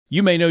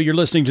You may know you're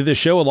listening to this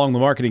show along the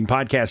Marketing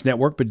Podcast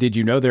Network, but did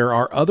you know there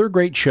are other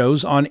great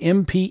shows on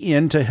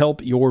MPN to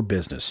help your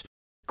business?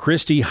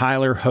 Christy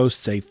Heiler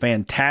hosts a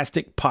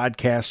fantastic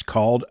podcast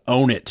called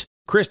Own It.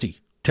 Christy,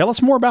 tell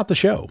us more about the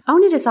show.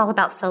 Own It is all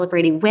about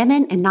celebrating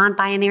women and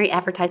non-binary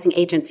advertising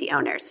agency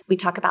owners. We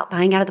talk about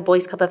buying out of the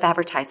Boys Club of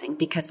Advertising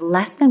because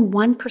less than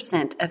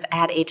 1% of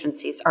ad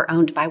agencies are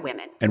owned by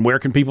women. And where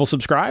can people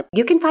subscribe?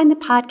 You can find the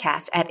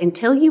podcast at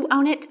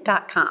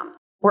untilyouownit.com.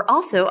 We're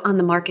also on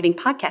the Marketing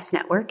Podcast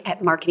Network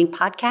at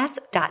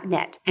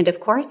marketingpodcast.net. And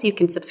of course, you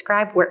can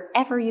subscribe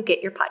wherever you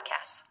get your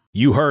podcasts.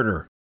 You heard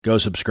her. Go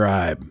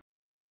subscribe.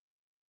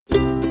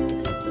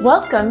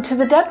 Welcome to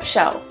The Deb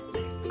Show.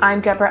 I'm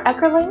Deborah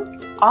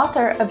Eckerling,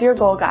 author of Your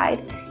Goal Guide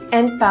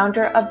and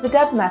founder of the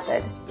Deb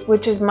Method,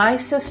 which is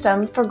my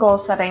system for goal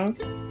setting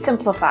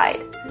simplified.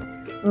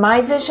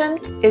 My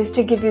vision is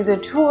to give you the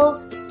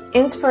tools,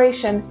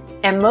 inspiration,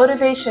 and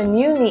motivation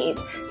you need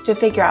to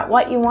figure out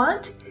what you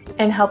want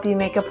and help you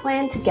make a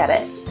plan to get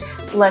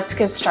it. Let's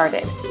get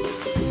started.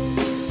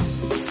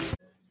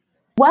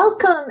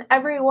 Welcome,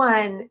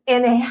 everyone,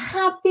 and a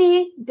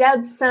happy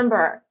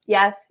Debcember.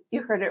 Yes,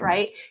 you heard it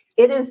right.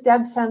 It is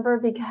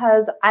Debcember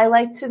because I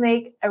like to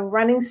make a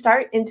running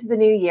start into the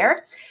new year.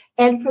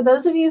 And for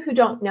those of you who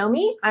don't know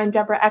me, I'm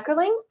Deborah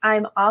Eckerling.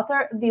 I'm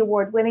author of the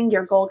award-winning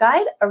Your Goal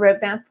Guide, a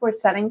roadmap for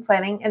setting,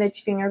 planning, and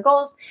achieving your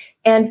goals,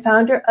 and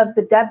founder of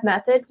the Deb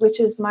Method, which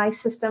is my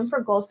system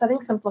for goal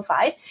setting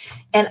simplified.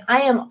 And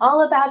I am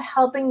all about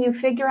helping you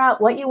figure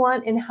out what you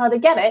want and how to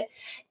get it.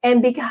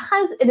 And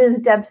because it is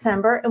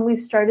Debcember and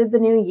we've started the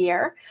new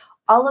year,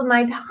 all of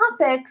my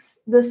topics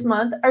this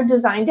month are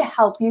designed to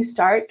help you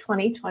start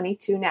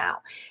 2022 now.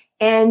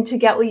 And to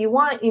get what you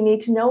want, you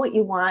need to know what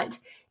you want.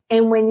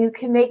 And when you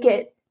can make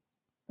it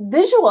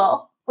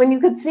visual, when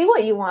you can see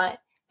what you want,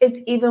 it's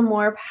even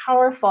more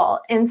powerful.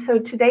 And so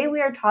today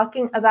we are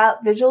talking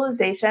about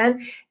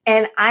visualization.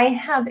 And I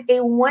have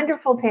a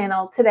wonderful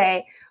panel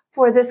today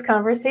for this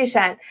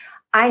conversation.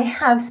 I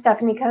have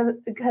Stephanie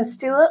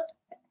Costello.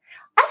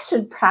 I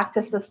should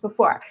practice this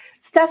before.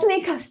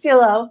 Stephanie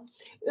Costello,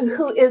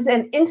 who is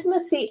an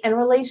intimacy and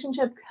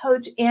relationship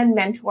coach and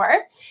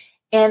mentor.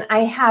 And I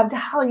have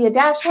Talia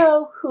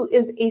Dashow, who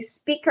is a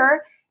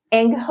speaker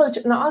and coach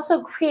and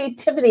also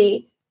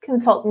creativity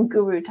consultant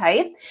guru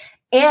type.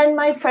 And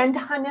my friend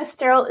Tania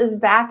Sterl is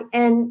back,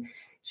 and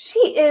she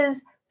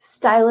is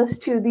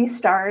stylist to the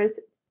stars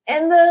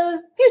and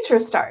the future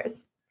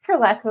stars, for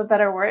lack of a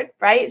better word,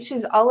 right?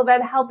 She's all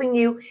about helping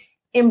you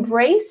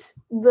embrace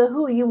the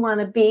who you want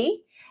to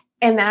be.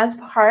 And that's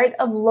part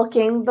of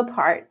looking the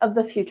part of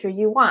the future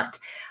you want.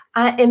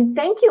 And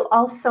thank you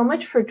all so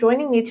much for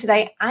joining me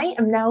today. I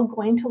am now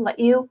going to let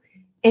you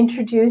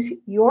introduce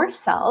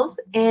yourselves.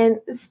 And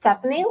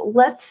Stephanie,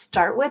 let's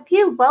start with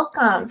you.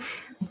 Welcome.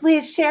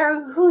 Please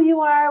share who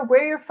you are,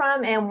 where you're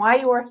from, and why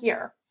you are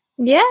here.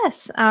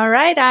 Yes. All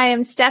right. I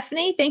am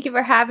Stephanie. Thank you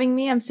for having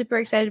me. I'm super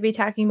excited to be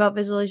talking about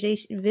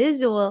visualization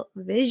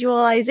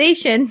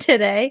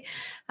today.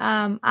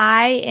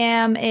 I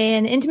am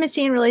an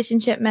intimacy and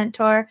relationship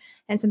mentor,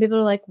 and some people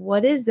are like,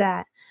 what is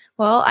that?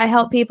 Well, I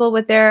help people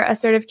with their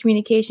assertive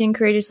communication,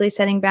 courageously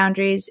setting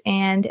boundaries,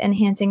 and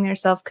enhancing their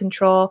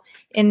self-control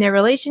in their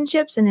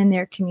relationships and in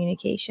their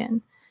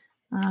communication.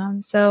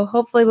 So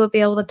hopefully we'll be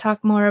able to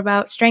talk more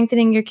about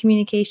strengthening your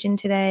communication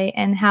today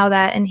and how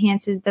that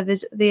enhances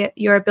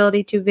your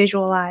ability to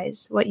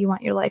visualize what you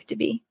want your life to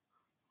be.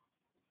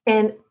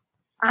 And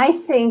I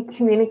think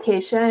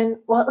communication,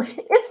 well,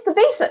 it's the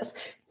basis.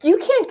 You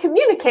can't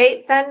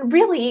communicate, then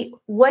really,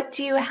 what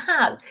do you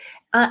have?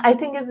 I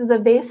think it's the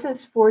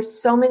basis for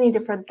so many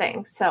different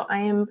things. So I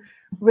am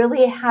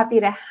really happy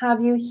to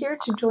have you here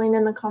to join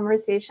in the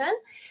conversation.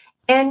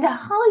 And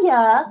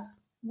Talia,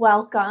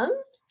 welcome.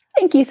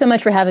 Thank you so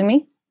much for having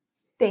me.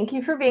 Thank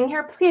you for being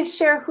here. Please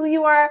share who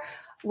you are,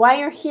 why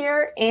you're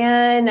here,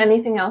 and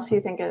anything else you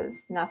think is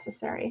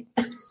necessary.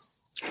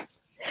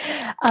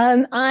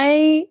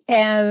 I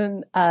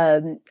am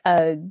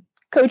a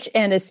coach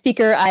and a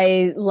speaker.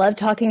 I love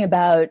talking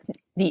about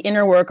the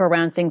inner work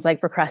around things like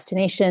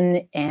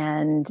procrastination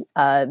and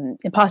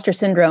imposter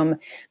syndrome.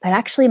 But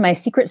actually, my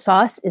secret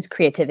sauce is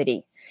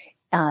creativity.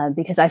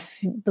 Because I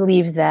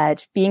believe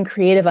that being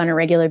creative on a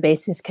regular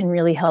basis can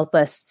really help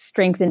us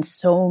strengthen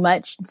so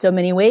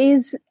many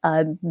ways,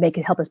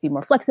 help us be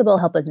more flexible,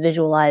 help us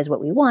visualize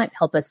what we want,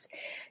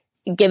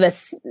 give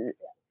us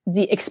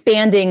the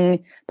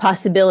expanding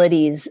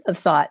possibilities of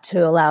thought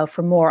to allow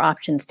for more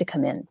options to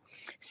come in.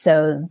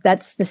 So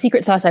that's the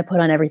secret sauce I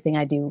put on everything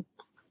I do.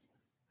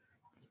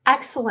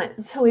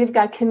 Excellent. So we've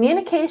got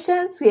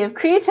communications, we have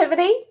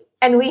creativity,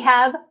 and we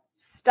have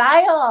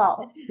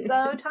style.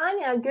 So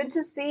Tania, good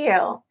to see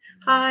you.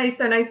 Hi,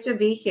 so nice to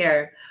be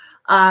here.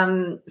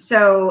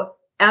 So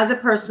as a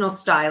personal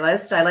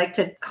stylist, I like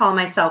to call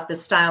myself the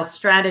style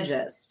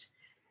strategist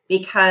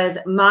because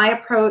my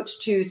approach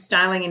to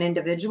styling an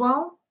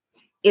individual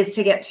is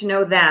to get to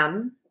know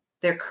them,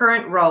 their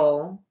current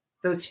role,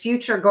 those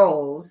future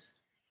goals,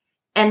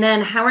 and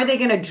then how are they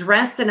going to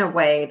dress in a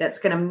way that's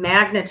going to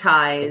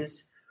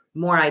magnetize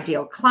more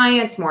ideal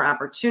clients, more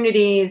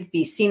opportunities,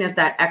 be seen as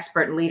that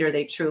expert leader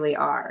they truly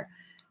are.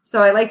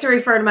 So I like to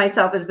refer to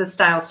myself as the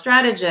style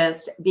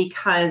strategist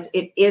because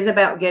it is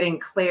about getting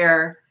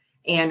clear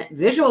and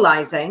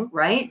visualizing,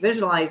 right?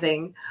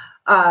 Visualizing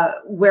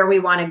where we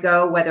want to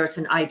go, whether it's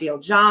an ideal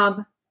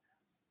job,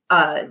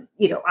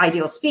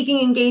 ideal speaking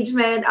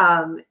engagement,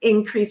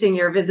 increasing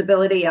your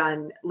visibility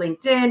on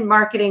LinkedIn,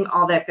 marketing,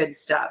 all that good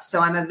stuff.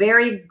 So I'm a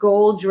very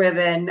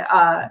goal-driven,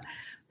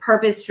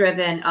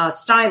 purpose-driven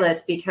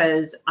stylist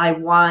because I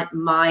want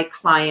my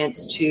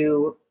clients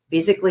to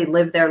basically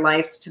live their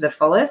lives to the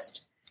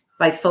fullest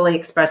by fully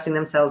expressing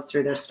themselves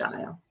through their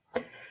style.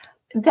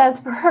 That's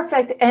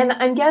perfect. And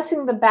I'm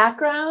guessing the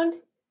background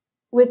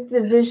with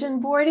the vision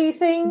boardy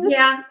things is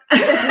not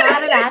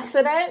an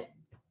accident.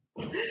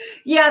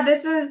 Yeah,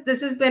 this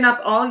has been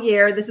up all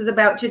year. This is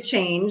about to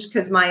change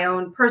because my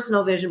own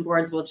personal vision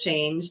boards will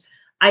change.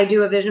 I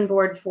do a vision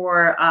board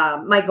for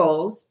my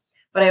goals,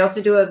 but I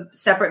also do a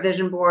separate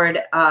vision board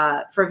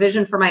for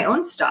vision for my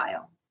own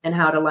style and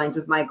how it aligns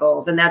with my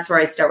goals. And that's where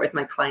I start with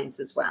my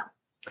clients as well.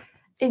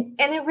 And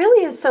it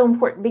really is so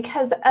important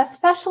because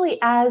especially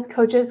as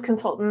coaches,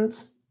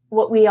 consultants,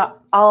 what we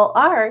all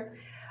are,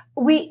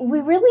 we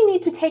really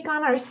need to take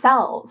on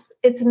ourselves.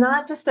 It's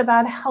not just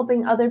about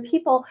helping other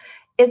people.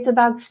 It's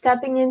about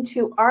stepping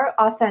into our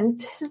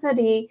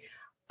authenticity,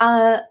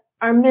 our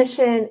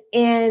mission,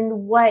 and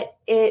what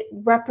it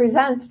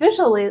represents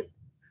visually,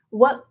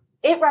 what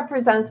it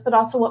represents, but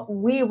also what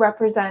we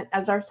represent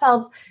as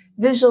ourselves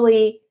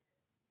visually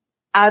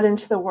out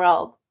into the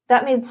world.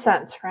 That made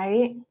sense,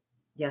 right?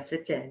 Yes,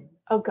 it did.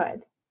 Oh,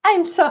 good.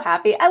 I'm so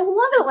happy. I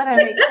love it when it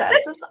makes sense.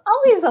 It's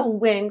always a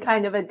win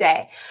kind of a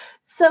day.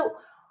 So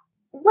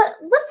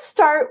let's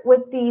start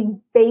with the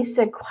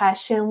basic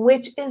question,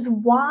 which is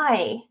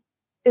why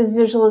is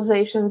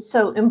visualization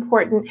so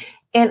important?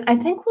 And I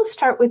think we'll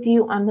start with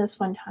you on this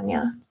one,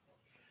 Tania.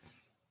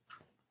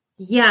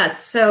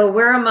 Yes. So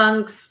we're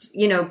amongst,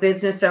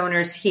 business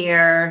owners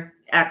here,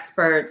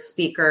 experts,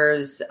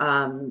 speakers,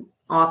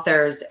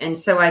 authors. And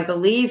so I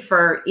believe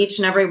for each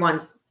and every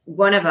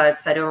one of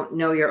us, I don't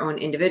know your own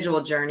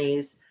individual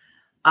journeys,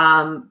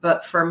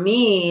 but for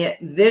me,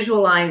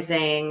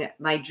 visualizing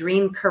my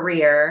dream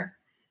career,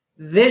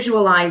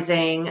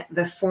 visualizing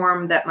the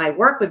form that my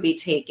work would be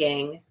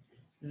taking,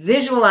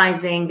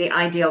 visualizing the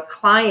ideal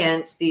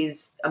clients,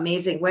 these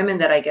amazing women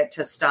that I get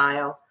to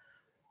style,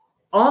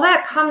 all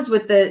that comes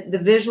with the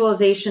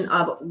visualization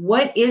of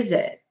what is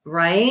it,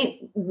 right?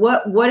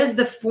 What is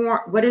the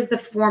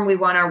form we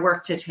want our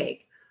work to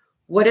take?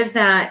 What is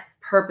that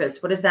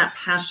purpose? What is that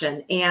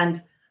passion?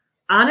 And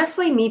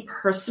honestly, me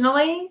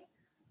personally,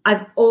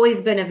 I've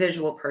always been a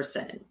visual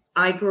person.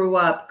 I grew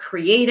up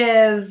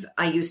creative.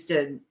 I used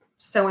to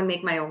sew and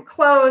make my own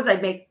clothes.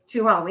 I'd make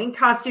 2 Halloween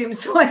costumes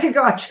so I could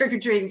go out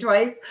trick-or-treating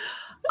twice.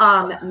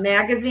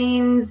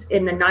 Magazines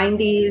in the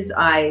 90s,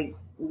 I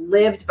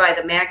lived by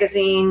the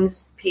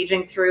magazines,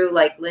 paging through,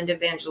 like Linda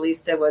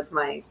Evangelista was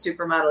my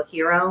supermodel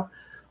hero.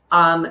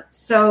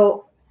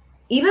 So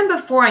even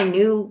before I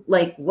knew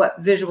like what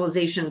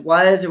visualization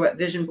was or what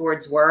vision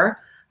boards were,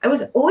 I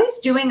was always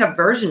doing a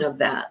version of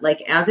that,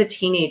 like as a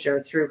teenager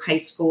through high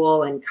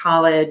school and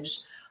college,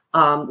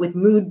 with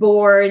mood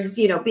boards.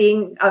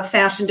 Being a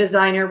fashion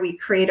designer, we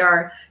create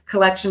our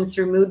collections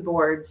through mood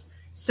boards.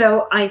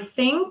 So I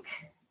think,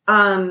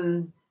 I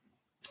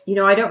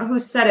don't know who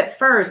said it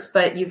first,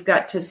 but you've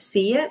got to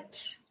see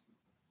it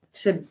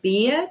to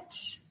be it.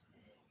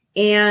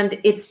 And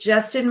it's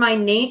just in my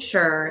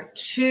nature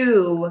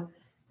to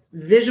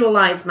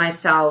visualize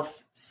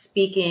myself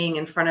speaking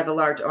in front of a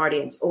large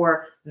audience,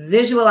 or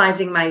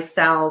visualizing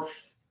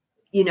myself,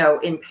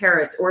 in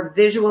Paris, or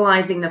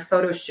visualizing the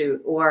photo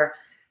shoot.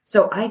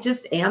 So I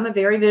just am a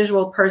very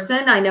visual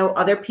person. I know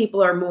other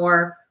people are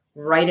more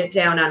write it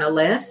down on a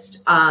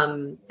list.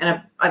 And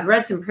I've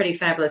read some pretty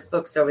fabulous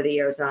books over the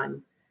years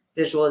on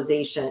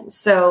visualization.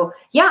 So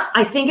yeah,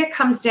 I think it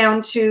comes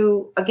down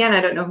to, again,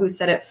 I don't know who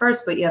said it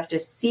first, but you have to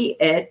see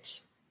it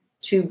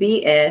to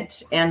be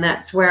it. And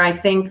that's where I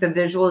think the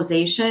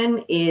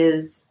visualization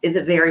is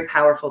a very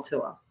powerful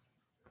tool.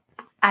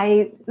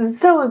 I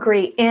so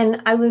agree.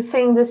 And I was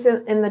saying this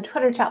in the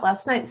Twitter chat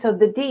last night. So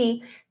the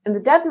D in the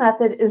DEV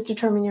method is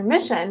determine your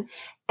mission.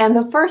 And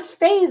the first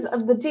phase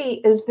of the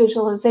D is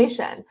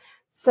visualization.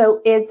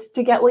 So it's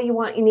to get what you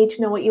want, you need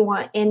to know what you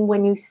want. And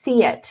when you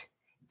see it,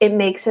 it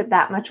makes it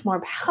that much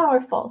more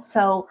powerful.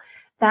 So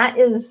that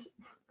is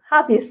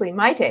obviously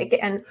my take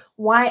and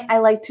why I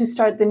like to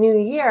start the new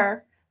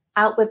year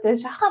out with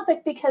this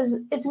topic, because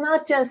it's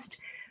not just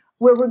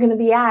where we're going to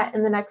be at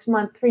in the next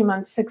month, 3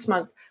 months, 6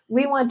 months.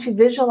 We want to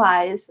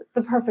visualize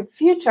the perfect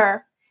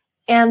future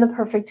and the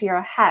perfect year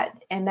ahead.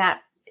 And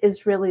that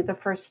is really the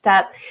first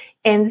step.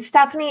 And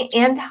Stephanie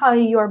and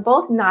Talia, you are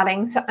both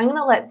nodding. So I'm going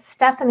to let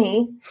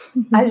Stephanie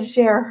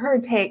share her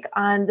take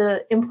on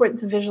the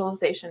importance of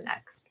visualization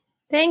next.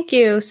 Thank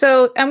you.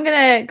 So I'm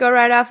going to go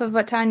right off of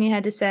what Tania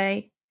had to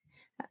say.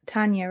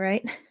 Tania,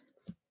 right?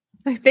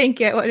 Thank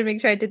you. I want to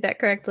make sure I did that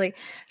correctly.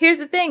 Here's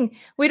the thing.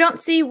 We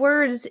don't see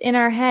words in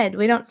our head.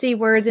 We don't see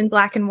words in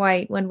black and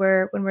white when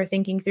we're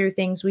thinking through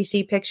things. We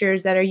see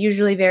pictures that are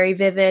usually very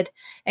vivid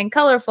and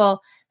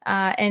colorful.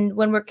 And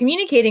when we're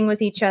communicating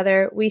with each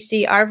other, we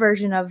see our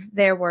version of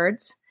their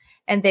words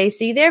and they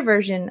see their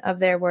version of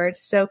their words.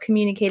 So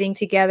communicating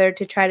together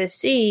to try to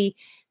see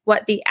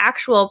what the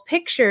actual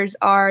pictures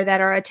are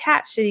that are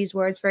attached to these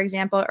words. For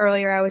example,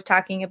 earlier I was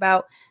talking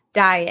about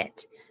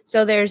diet.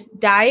 So there's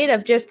diet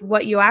of just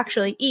what you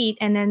actually eat,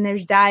 and then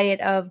there's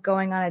diet of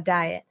going on a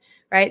diet,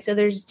 right? So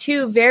there's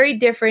two very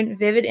different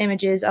vivid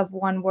images of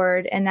one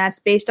word, and that's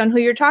based on who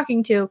you're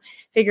talking to,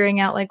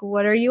 figuring out like,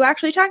 what are you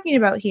actually talking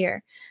about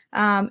here?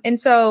 And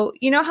so,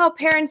 you know how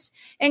parents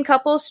and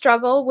couples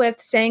struggle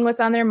with saying what's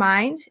on their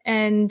mind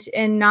and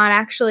not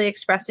actually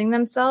expressing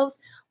themselves?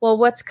 Well,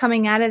 what's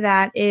coming out of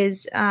that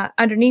is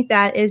underneath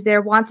that is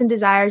their wants and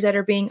desires that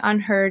are being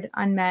unheard,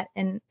 unmet,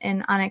 and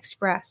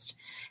unexpressed.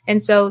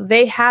 And so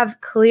they have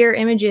clear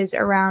images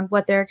around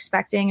what they're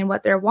expecting and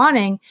what they're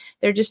wanting.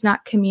 They're just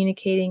not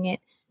communicating it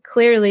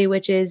clearly,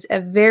 which is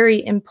a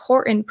very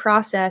important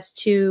process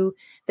to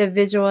the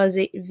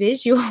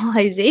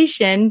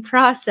visualization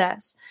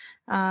process.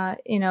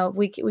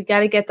 We got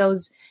to get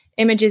those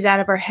images out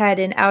of our head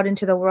and out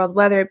into the world,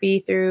 whether it be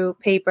through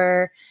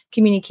paper,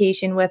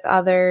 communication with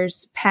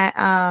others,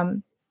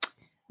 not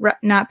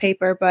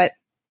paper, but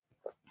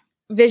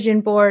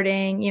vision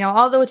boarding,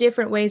 all the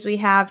different ways we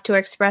have to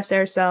express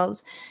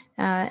ourselves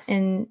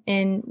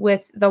in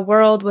with the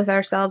world, with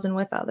ourselves, and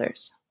with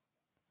others.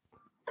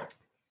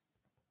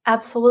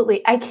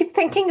 Absolutely. I keep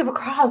thinking of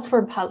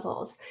crossword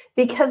puzzles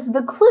because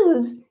the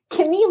clues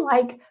can mean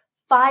like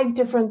 5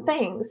 different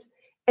things.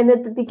 And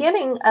at the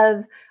beginning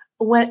of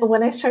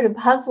when I started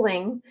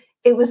puzzling,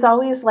 it was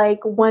always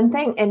like one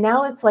thing. And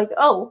now it's like,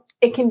 oh,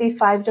 it can be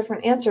 5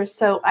 different answers.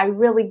 So I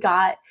really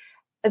got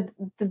the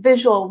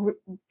visual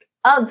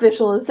of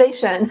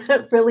visualization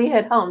really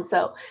hit home.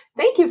 So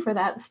thank you for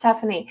that,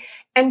 Stephanie.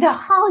 And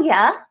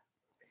Talia,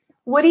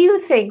 what do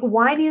you think?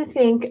 Why do you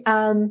think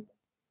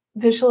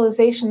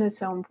visualization is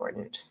so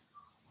important?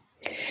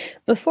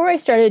 Before I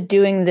started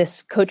doing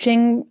this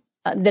coaching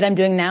that I'm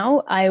doing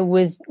now, I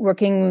was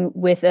working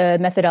with a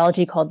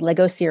methodology called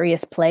Lego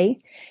Serious Play,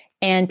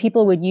 and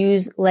people would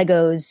use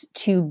Legos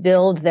to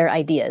build their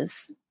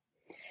ideas.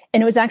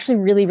 And it was actually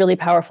really, really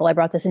powerful. I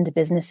brought this into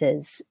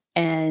businesses,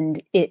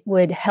 and it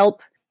would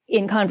help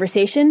in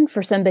conversation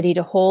for somebody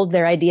to hold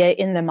their idea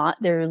in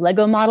their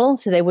Lego model,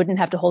 so they wouldn't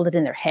have to hold it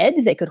in their head.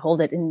 They could hold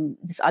it in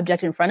this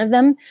object in front of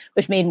them,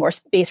 which made more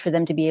space for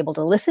them to be able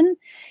to listen.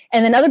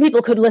 And then other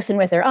people could listen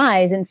with their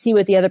eyes and see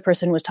what the other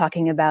person was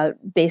talking about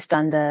based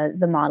on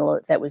the model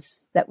that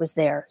was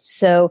there.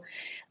 So,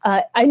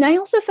 and I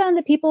also found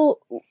that people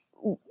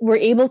were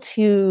able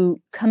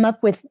to come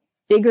up with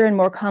bigger and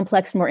more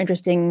complex, more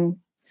interesting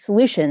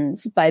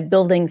solutions by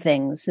building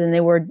things than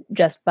they were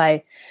just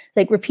by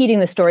like repeating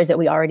the stories that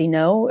we already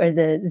know or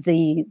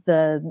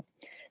the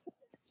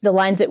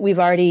lines that we've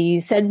already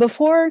said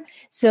before.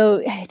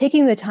 So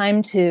taking the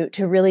time to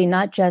really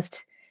not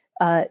just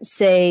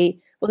say,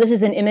 well, this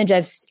is an image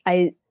I've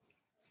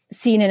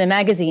seen in a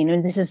magazine,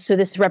 and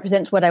this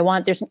represents what I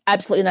want. There's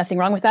absolutely nothing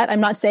wrong with that. I'm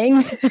not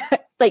saying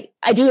like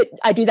I do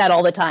that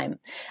all the time.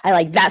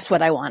 That's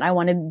what I want. I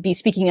want to be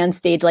speaking on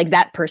stage like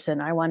that person.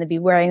 I want to be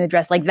wearing the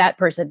dress like that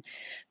person.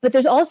 But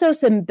there's also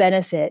some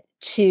benefit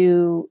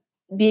to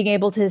being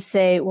able to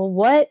say, well,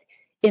 what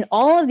in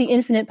all of the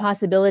infinite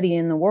possibility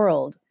in the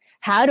world,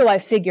 how do I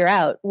figure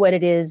out what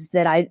it is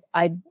that I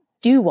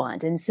do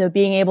want? And so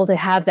being able to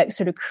have that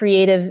sort of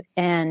creative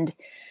and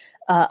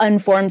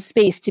unformed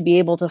space to be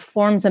able to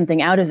form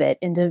something out of it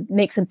and to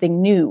make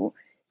something new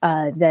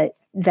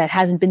that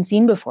hasn't been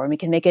seen before. And we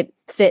can make it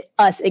fit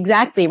us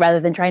exactly rather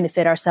than trying to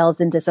fit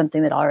ourselves into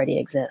something that already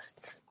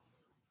exists.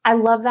 I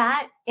love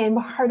that. And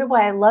part of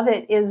why I love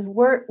it is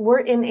we're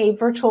in a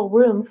virtual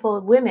room full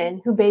of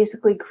women who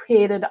basically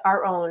created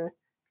our own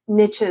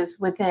niches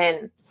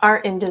within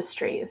our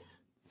industries.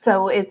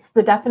 So it's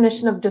the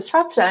definition of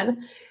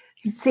disruption.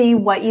 See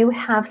what you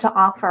have to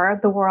offer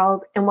the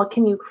world and what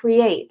can you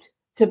create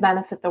to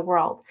benefit the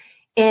world.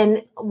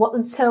 And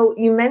so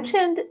you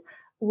mentioned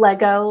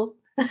Lego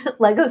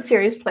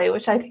Serious Play,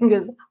 which I think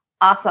is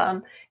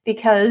awesome,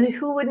 because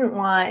who wouldn't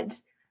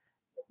want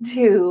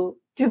to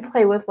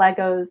play with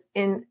Legos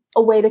in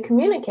a way to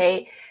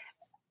communicate?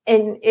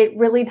 And it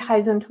really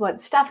ties into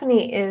what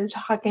Stephanie is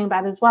talking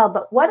about as well.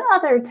 But what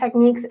other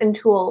techniques and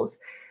tools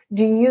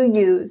do you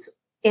use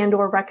and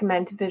or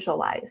recommend to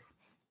visualize?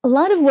 A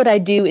lot of what I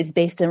do is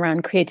based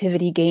around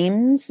creativity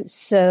games.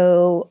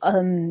 So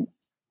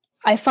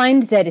I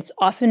find that it's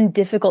often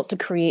difficult to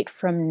create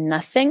from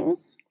nothing.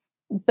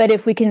 But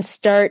if we can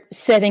start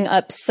setting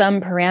up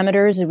some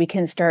parameters and we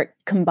can start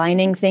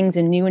combining things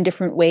in new and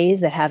different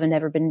ways that haven't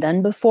ever been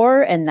done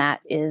before, and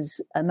that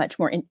is a much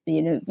more,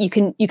 you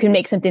can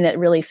make something that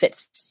really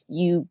fits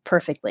you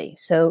perfectly.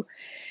 So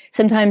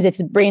sometimes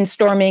it's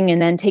brainstorming and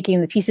then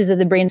taking the pieces of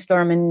the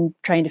brainstorm and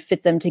trying to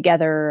fit them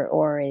together,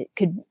 or it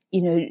could,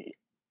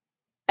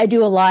 I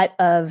do a lot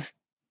of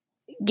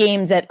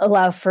games that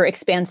allow for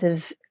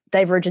expansive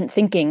divergent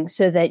thinking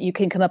so that you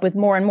can come up with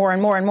more and more and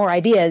more and more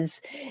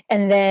ideas.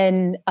 And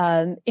then,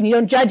 and you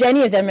don't judge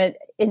any of them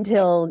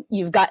until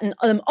you've gotten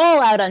them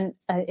all out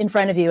in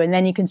front of you. And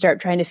then you can start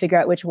trying to figure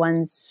out which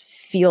ones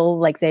feel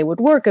like they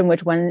would work and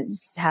which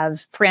ones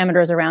have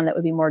parameters around that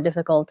would be more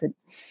difficult.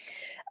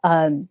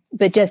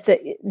 But just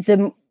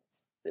the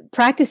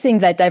practicing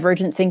that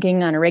divergent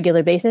thinking on a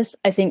regular basis,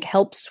 I think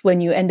helps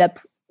when you end up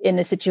in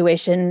a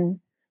situation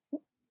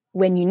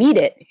when you need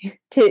it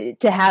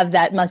to have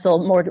that muscle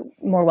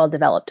more well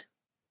developed.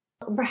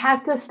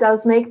 Practice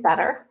does make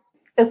better.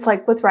 It's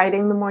like with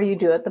writing, the more you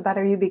do it, the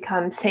better you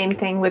become. Same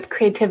thing with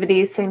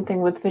creativity, same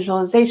thing with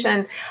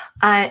visualization.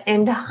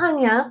 And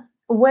Tania,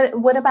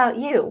 what about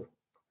you?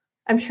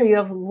 I'm sure you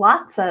have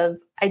lots of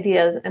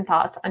ideas and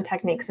thoughts on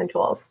techniques and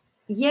tools.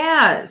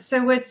 Yeah.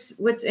 So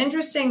what's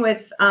interesting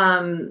with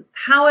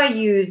how I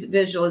use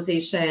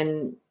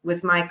visualization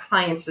with my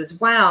clients as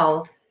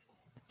well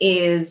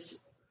is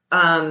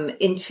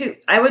in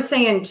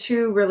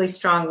two really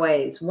strong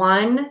ways.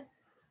 One,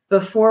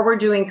 before we're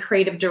doing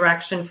creative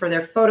direction for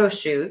their photo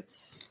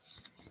shoots,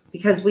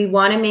 because we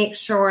want to make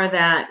sure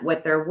that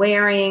what they're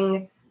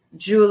wearing,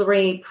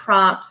 jewelry,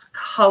 props,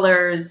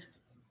 colors,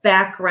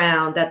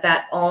 background,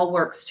 that all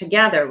works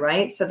together,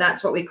 right? So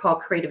that's what we call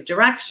creative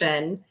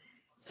direction.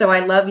 So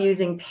I love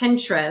using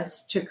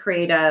Pinterest to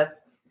create a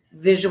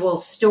visual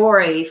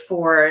story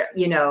for,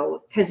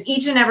 because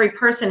each and every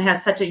person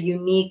has such a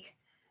unique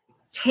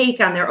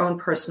take on their own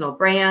personal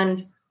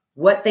brand,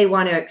 what they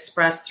want to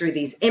express through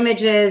these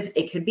images.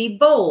 It could be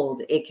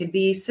bold, it could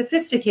be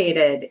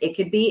sophisticated, it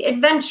could be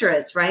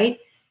adventurous, right?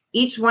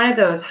 Each one of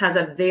those has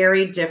a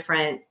very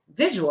different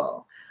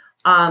visual.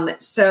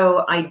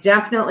 So I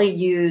definitely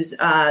use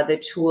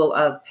the tool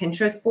of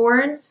Pinterest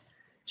boards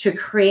to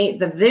create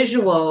the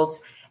visuals.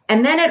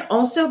 And then it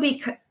also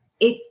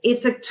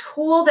it's a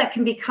tool that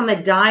can become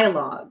a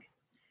dialogue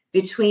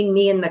between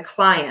me and the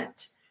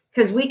client,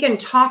 because we can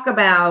talk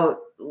about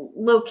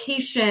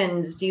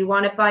locations. Do you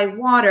want it by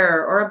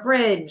water or a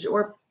bridge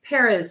or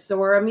Paris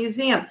or a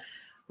museum,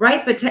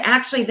 right? But to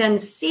actually then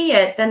see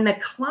it, then the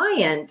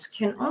client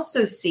can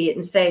also see it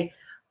and say,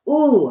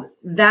 ooh,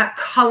 that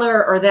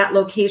color or that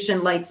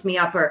location lights me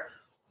up, or,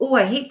 ooh,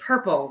 I hate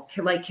purple.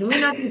 Can we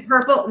not do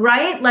purple?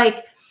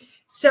 Right?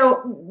 So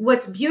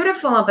what's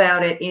beautiful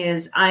about it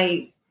is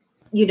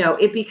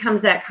it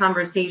becomes that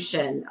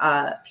conversation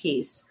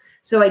piece.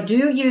 So I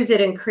do use it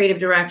in creative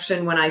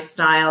direction when I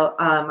style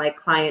my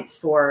clients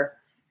for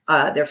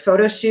their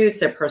photo shoots,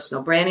 their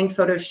personal branding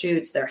photo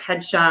shoots, their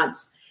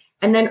headshots.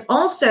 And then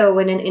also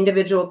when an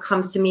individual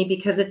comes to me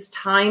because it's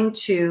time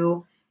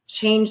to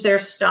change their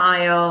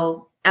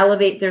style,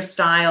 elevate their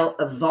style,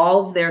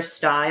 evolve their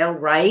style,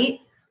 right?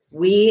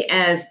 We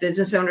as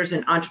business owners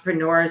and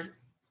entrepreneurs,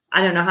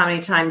 I don't know how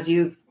many times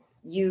you've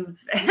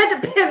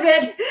had to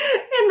pivot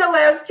in the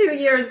last 2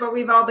 years, but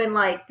we've all been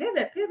like,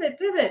 pivot.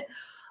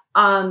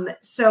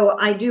 So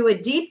I do a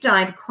deep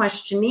dive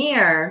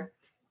questionnaire,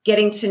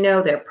 getting to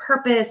know their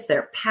purpose,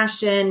 their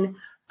passion,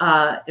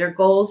 their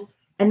goals,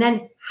 and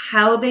then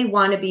how they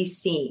want to be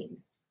seen.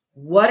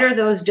 What are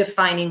those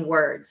defining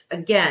words?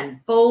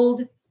 Again,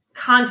 bold,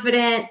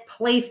 confident,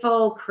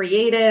 playful,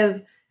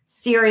 creative,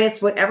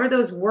 serious, whatever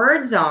those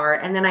words are.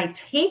 And then I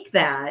take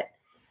that,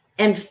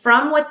 and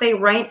from what they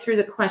write through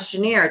the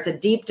questionnaire, it's a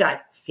deep dive.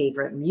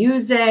 Favorite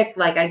music,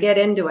 I get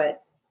into it.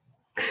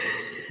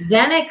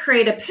 Then I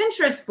create a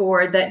Pinterest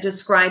board that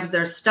describes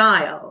their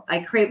style. I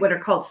create what are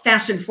called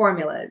fashion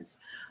formulas.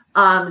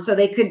 So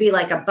they could be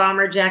like a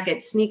bomber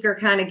jacket, sneaker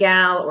kind of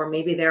gal, or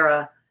maybe they're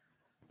a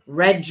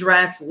red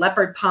dress,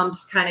 leopard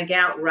pumps kind of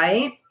gal,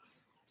 right?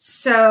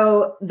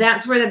 So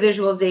that's where the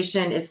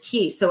visualization is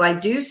key. So I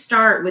do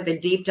start with a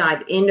deep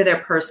dive into their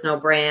personal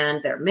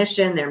brand, their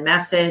mission, their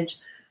message.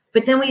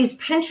 But then we use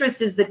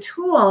Pinterest as the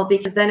tool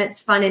because then it's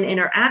fun and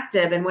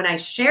interactive. And when I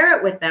share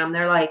it with them,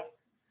 they're like,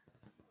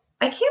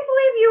 I can't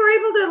believe you were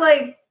able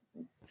to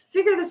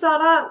figure this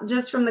all out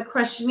just from the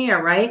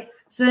questionnaire, right?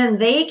 So then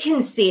they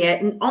can see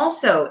it. And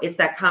also it's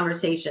that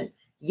conversation.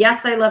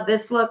 Yes, I love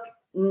this look.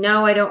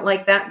 No, I don't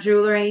like that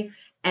jewelry.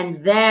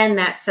 And then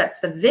that sets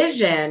the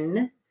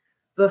vision.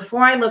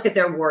 Before I look at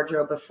their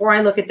wardrobe, before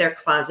I look at their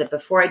closet,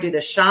 before I do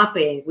the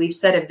shopping, we've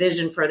set a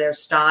vision for their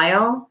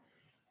style.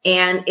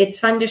 And it's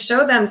fun to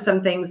show them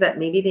some things that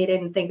maybe they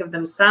didn't think of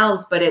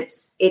themselves, but it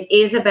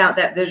is about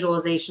that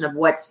visualization of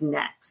what's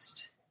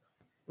next,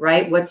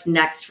 right? What's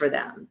next for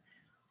them?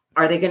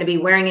 Are they going to be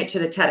wearing it to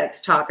the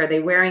TEDx talk? Are they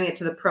wearing it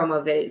to the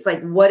promo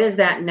videos? What is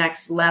that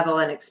next level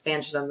and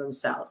expansion of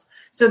themselves?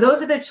 So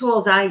those are the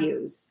tools I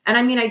use. And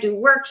I do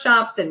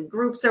workshops and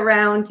groups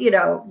around,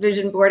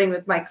 vision boarding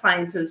with my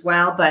clients as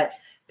well, but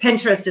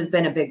Pinterest has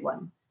been a big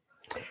one.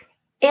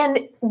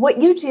 And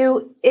what you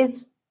do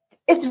is,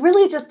 it's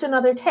really just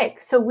another take.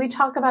 So we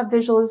talk about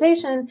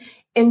visualization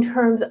in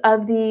terms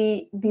of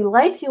the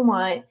life you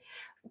want,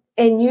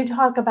 and you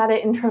talk about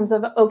it in terms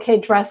of, okay,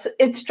 dress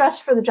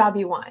for the job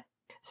you want.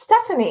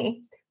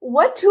 Stephanie,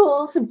 what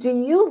tools do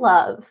you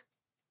love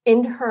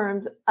in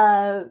terms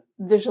of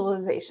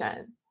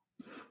visualization?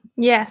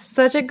 Yes,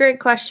 such a great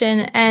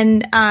question.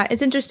 And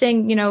it's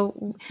interesting,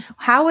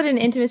 how would an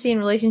intimacy and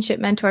relationship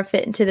mentor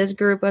fit into this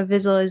group of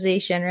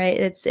visualization, right?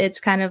 It's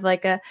kind of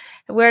like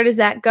where does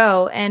that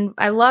go? And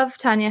I love,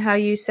 Tania, how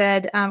you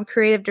said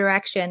creative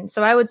direction.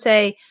 So I would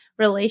say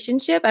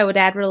relationship. I would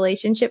add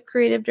relationship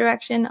creative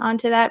direction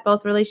onto that,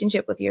 both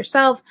relationship with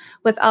yourself,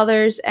 with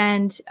others,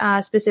 and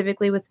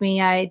specifically with me.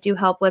 I do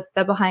help with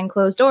the behind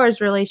closed doors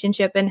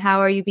relationship and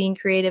how are you being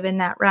creative in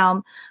that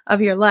realm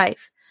of your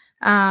life.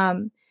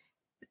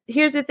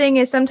 Here's the thing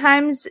is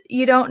sometimes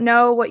you don't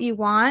know what you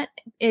want.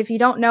 If you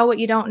don't know what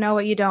you don't know,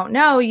 what you don't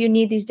know, you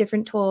need these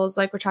different tools,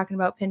 like we're talking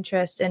about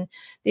Pinterest and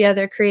the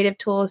other creative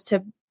tools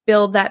to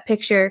build that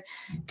picture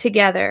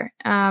together.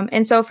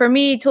 And so for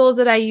me, tools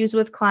that I use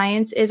with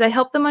clients is I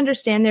help them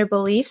understand their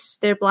beliefs,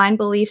 their blind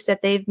beliefs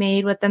that they've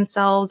made with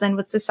themselves and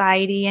with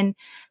society and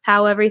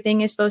how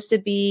everything is supposed to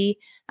be,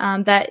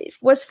 that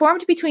was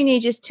formed between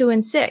ages 2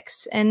 and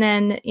 6. And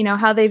then,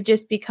 how they've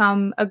just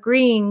become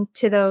agreeing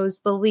to those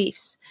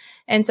beliefs.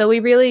 And so we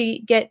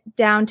really get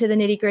down to the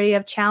nitty-gritty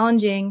of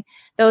challenging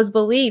those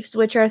beliefs,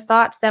 which are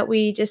thoughts that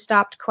we just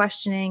stopped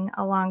questioning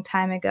a long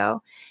time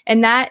ago.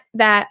 And that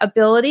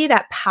ability,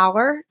 that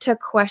power to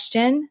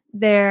question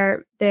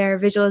their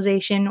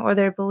visualization or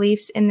their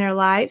beliefs in their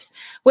lives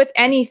with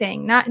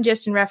anything, not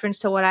just in reference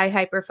to what I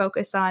hyper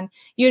focus on.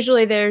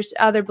 Usually there's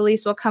other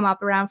beliefs will come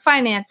up around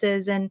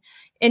finances and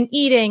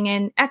eating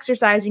and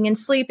exercising and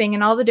sleeping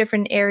and all the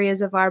different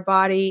areas of our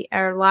body,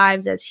 our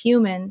lives as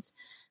humans,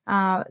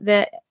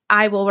 that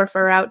I will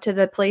refer out to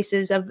the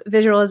places of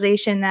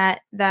visualization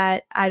that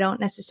I don't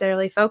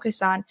necessarily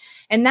focus on.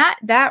 And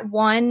that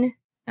one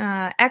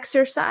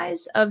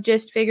exercise of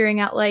just figuring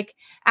out, like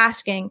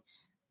asking,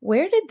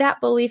 where did that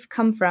belief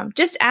come from?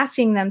 Just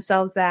asking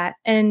themselves that.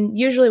 And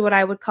usually what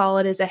I would call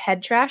it is a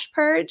head trash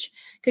purge,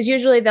 because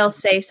usually they'll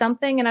say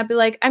something and I'd be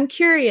like, I'm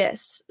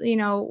curious,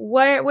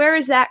 where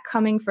is that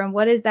coming from?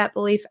 What does that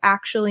belief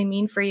actually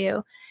mean for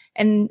you?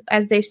 And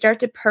as they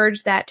start to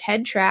purge that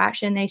head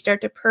trash and they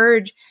start to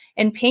purge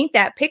and paint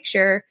that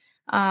picture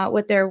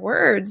with their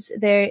words,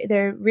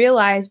 they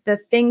realize the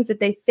things that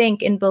they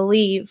think and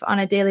believe on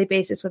a daily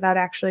basis without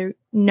actually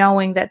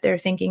knowing that they're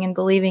thinking and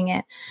believing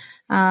it.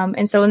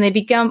 And so when they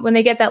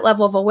get that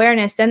level of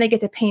awareness, then they get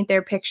to paint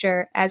their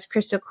picture as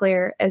crystal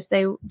clear as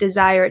they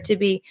desire it to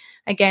be.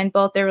 Again,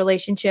 both their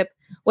relationship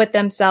with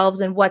themselves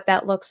and what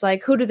that looks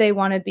like. Who do they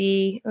want to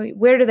be?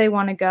 Where do they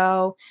want to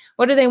go?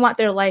 What do they want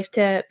their life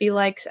to be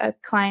like? A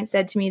client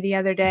said to me the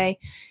other day,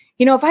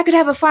 if I could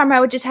have a farm,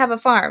 I would just have a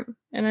farm.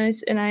 And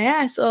I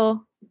asked,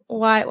 well,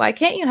 why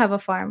can't you have a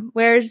farm?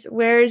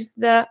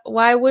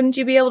 Why wouldn't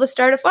you be able to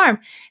start a farm?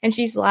 And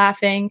she's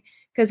laughing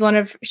because one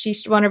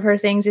of her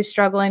things is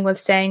struggling with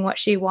saying what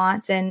she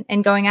wants and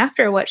going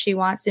after what she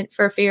wants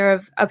for fear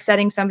of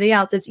upsetting somebody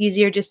else. It's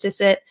easier just to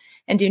sit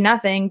and do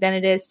nothing than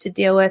it is to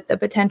deal with the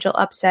potential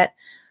upset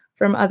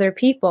from other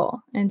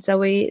people. And so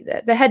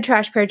the head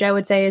trash purge, I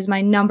would say, is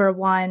my number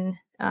one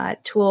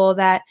tool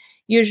that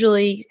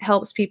usually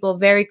helps people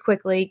very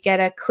quickly get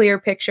a clear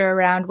picture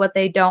around what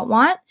they don't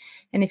want.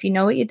 And if you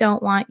know what you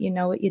don't want, you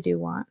know what you do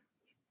want.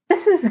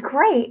 This is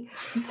great.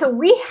 So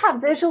we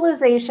have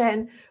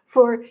visualization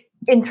for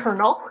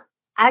internal,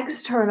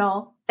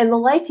 external, and the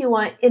life you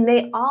want, and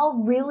they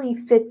all really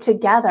fit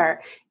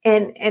together.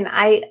 And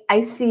I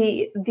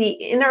see the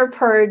inner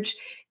purge,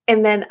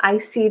 and then I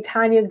see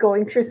Tania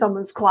going through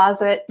someone's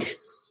closet,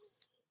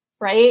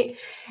 right?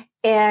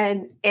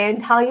 And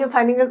Talia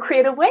finding a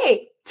creative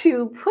way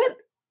to put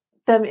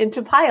them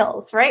into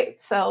piles,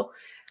 right? So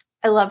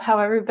I love how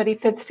everybody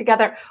fits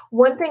together.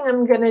 One thing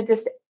I'm going to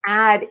just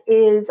add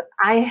is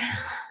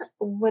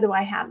what do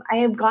I have? I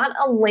have got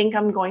a link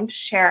I'm going to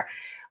share,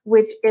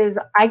 which is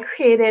I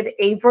created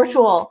a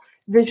virtual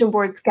vision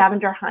board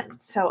scavenger hunt.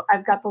 So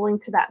I've got the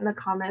link to that in the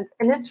comments.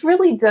 And it's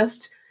really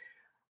just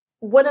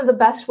one of the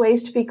best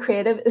ways to be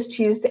creative is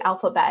to use the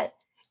alphabet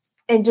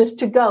and just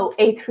to go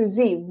A through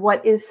Z.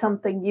 What is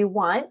something you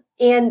want?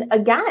 And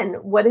again,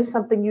 what is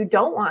something you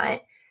don't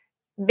want?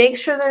 Make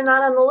sure they're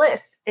not on the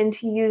list and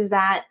to use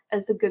that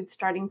as a good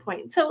starting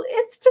point. So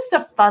it's just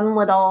a fun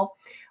little,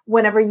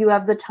 whenever you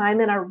have the time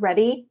and are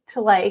ready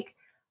to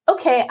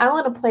okay, I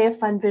want to play a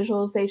fun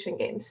visualization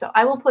game. So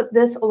I will put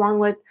this along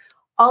with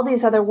all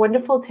these other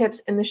wonderful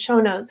tips in the show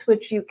notes,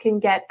 which you can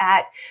get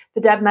at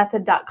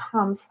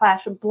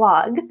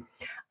thedebmethod.com/blog.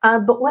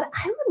 But what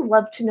I would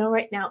love to know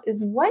right now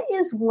is, what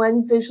is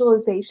one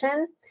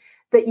visualization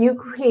that you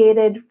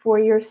created for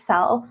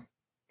yourself?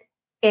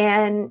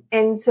 And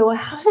so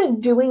how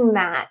did doing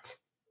that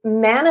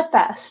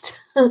manifest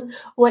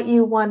what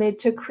you wanted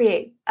to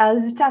create?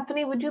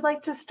 Stephanie, would you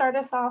like to start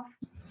us off?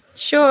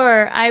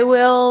 Sure, I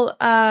will.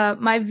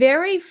 My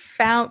very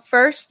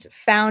first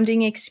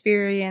founding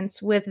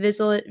experience with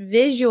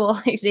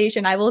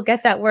visualization, I will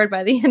get that word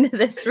by the end of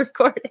this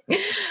recording,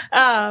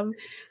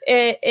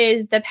 it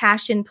is the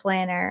Passion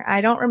Planner.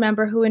 I don't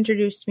remember who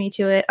introduced me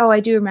to it. Oh, I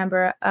do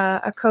remember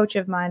a coach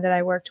of mine that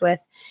I worked with.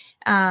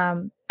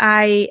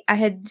 I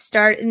had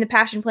started in the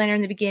Passion Planner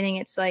in the beginning.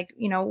 It's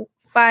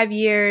 5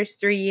 years,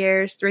 3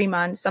 years, 3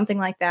 months, something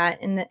like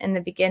that in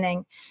the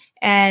beginning.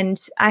 And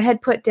I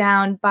had put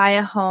down buy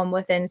a home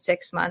within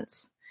 6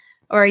 months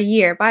or a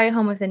year, buy a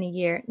home within a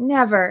year.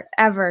 Never,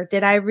 ever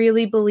did I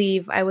really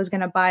believe I was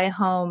going to buy a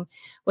home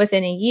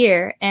within a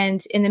year.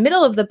 And in the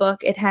middle of the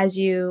book, it has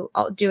you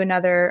do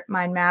another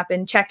mind map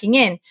and checking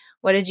in.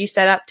 What did you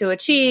set up to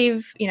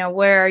achieve?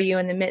 Where are you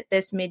in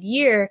this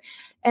mid-year?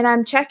 And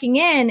I'm checking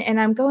in and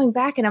I'm going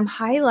back and I'm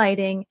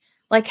highlighting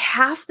like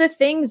half the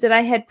things that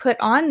I had put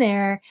on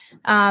there.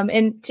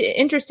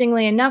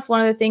 Interestingly enough, one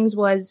of the things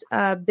was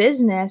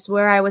business,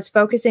 where I was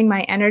focusing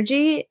my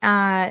energy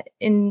I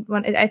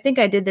think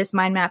I did this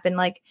mind map in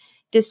like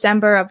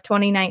December of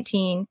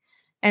 2019.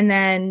 And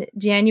then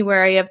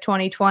January of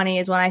 2020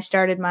 is when I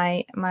started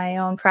my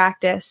own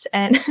practice.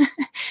 And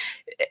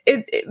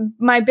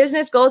my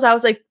business goals, I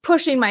was like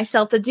pushing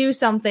myself to do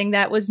something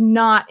that was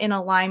not in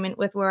alignment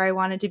with where I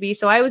wanted to be.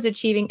 So I was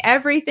achieving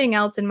everything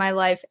else in my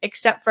life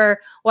except for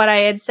what I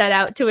had set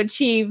out to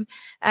achieve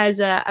as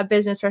a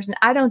business person.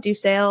 I don't do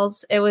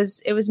sales. It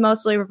was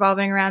mostly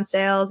revolving around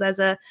sales as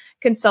a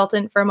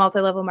consultant for a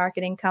multi-level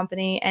marketing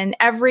company. And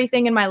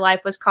everything in my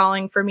life was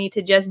calling for me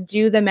to just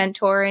do the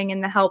mentoring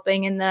and the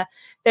helping and the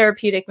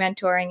therapeutic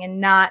mentoring and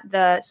not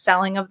the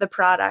selling of the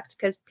product,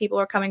 because people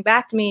were coming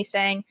back to me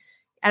saying,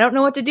 I don't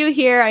know what to do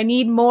here. I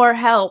need more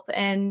help.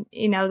 And,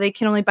 they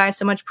can only buy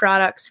so much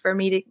products for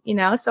me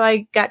to, so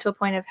I got to a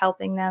point of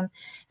helping them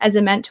as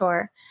a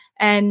mentor.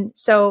 And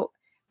so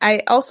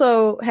I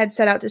also had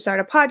set out to start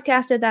a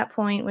podcast at that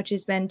point, which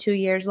has been 2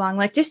 years long.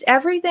 Like just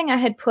everything I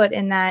had put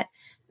in that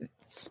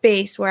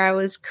space where I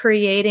was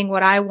creating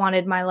what I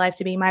wanted my life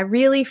to be. My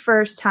really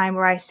first time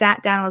where I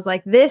sat down and was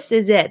like, this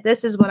is it.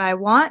 This is what I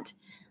want.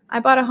 I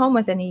bought a home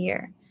within a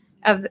year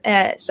of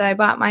it. So I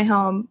bought my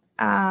home.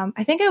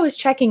 I think I was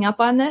checking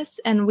up on this,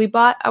 and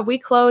we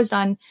closed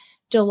on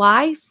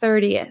July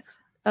 30th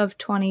of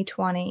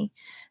 2020.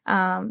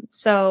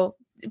 So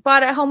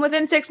bought a home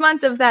within 6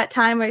 months of that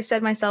time. I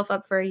set myself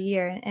up for a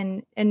year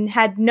and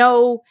had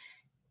no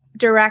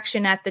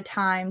direction at the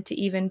time to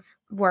even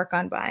work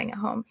on buying a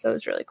home. So it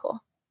was really cool.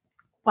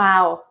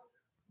 Wow.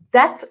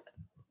 That's a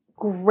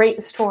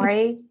great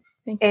story.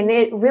 And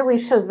it really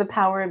shows the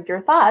power of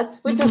your thoughts,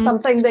 which is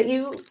something that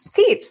you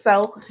teach.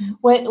 So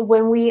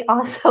when we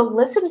also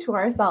listen to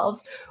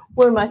ourselves,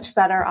 we're much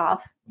better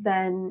off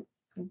than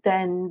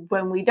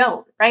when we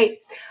don't, right?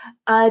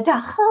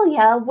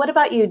 Talia, what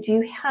about you? Do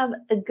you have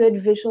a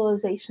good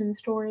visualization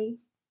story?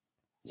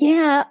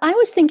 Yeah, I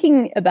was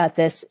thinking about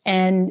this,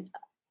 and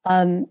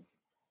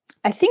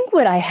I think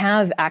what I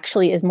have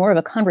actually is more of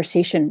a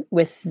conversation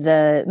with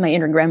my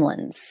inner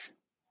gremlins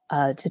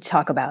to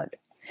talk about.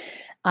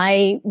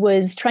 I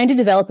was trying to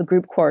develop a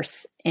group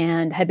course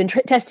and had been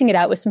testing it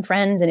out with some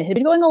friends, and it had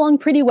been going along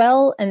pretty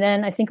well. And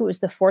then I think it was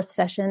the 4th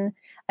session,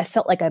 I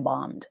felt like I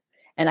bombed.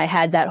 And I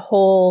had that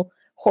whole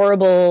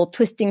horrible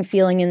twisting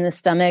feeling in the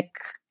stomach,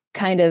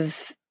 kind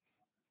of,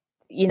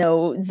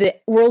 the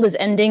world is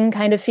ending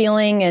kind of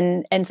feeling.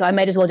 And so I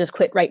might as well just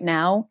quit right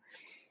now.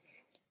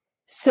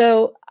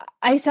 So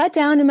I sat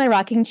down in my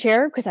rocking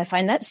chair because I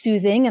find that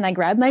soothing, and I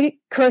grabbed my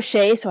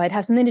crochet so I'd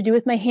have something to do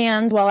with my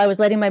hands while I was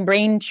letting my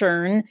brain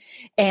churn.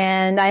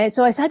 And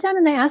so I sat down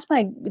and I asked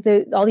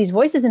all these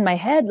voices in my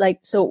head, like,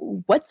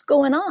 so what's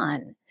going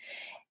on?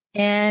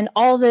 And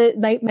all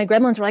my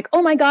gremlins were like,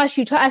 oh my gosh,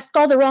 you asked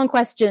all the wrong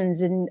questions.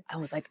 And I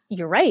was like,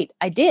 you're right,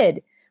 I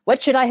did.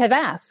 What should I have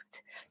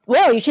asked?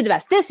 Well, you should have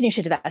asked this and you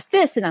should have asked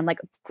this. And I'm like,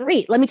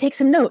 great, let me take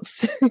some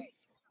notes.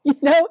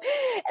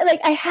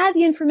 Like I had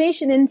the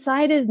information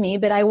inside of me,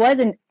 but I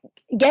wasn't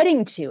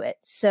getting to it.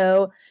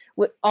 So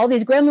all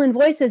these gremlin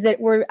voices that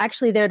were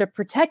actually there to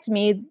protect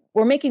me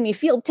were making me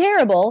feel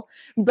terrible,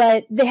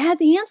 but they had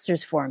the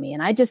answers for me.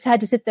 And I just had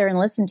to sit there and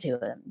listen to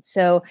them.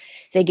 So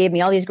they gave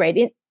me all these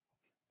great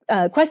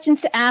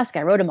questions to ask.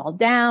 I wrote them all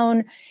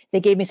down. They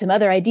gave me some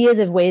other ideas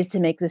of ways to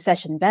make the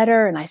session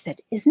better. And I said,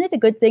 isn't it a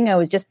good thing I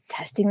was just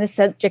testing this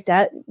subject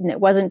out and it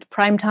wasn't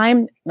prime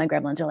time? My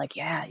gremlins are like,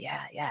 yeah.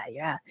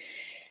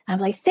 I'm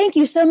like, thank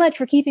you so much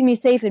for keeping me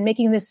safe and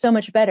making this so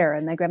much better.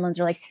 And my gremlins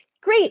are like,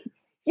 great,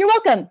 you're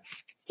welcome.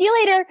 See you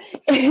later.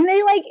 And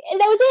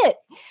that was it.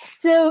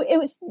 So it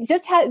was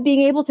just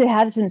being able to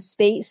have some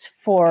space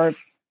for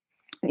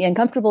the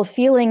uncomfortable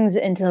feelings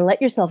and to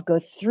let yourself go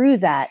through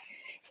that.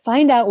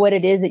 Find out what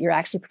it is that you're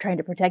actually trying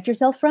to protect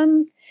yourself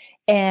from,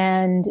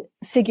 and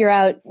figure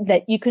out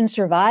that you can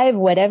survive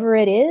whatever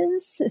it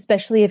is,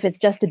 especially if it's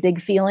just a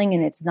big feeling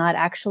and it's not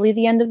actually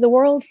the end of the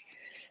world.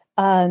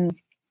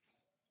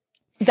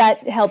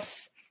 That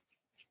helps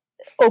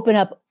open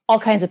up all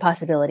kinds of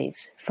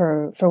possibilities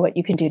for what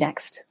you can do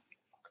next.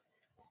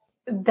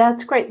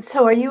 That's great.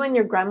 So are you and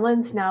your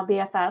gremlins now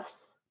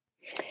BFFs?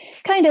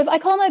 Kind of. I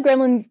call my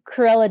gremlin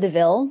Cruella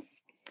DeVille.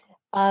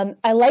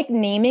 I like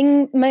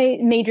naming my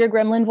major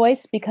gremlin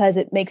voice because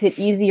it makes it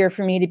easier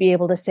for me to be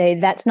able to say,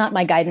 that's not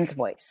my guidance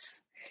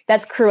voice.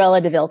 That's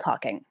Cruella DeVille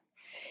talking.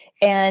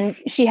 And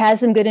she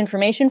has some good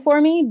information for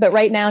me, but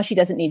right now she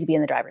doesn't need to be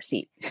in the driver's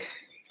seat.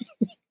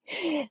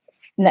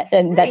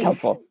 And that's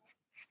helpful.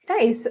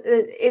 Nice.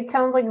 It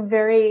sounds like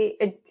very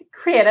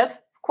creative,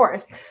 of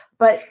course,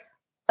 but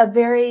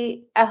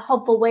a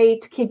helpful way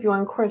to keep you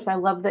on course. I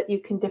love that you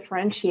can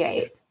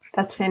differentiate.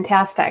 That's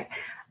fantastic.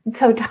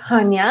 So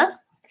Tania,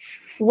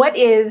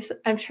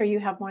 I'm sure you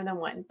have more than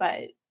one,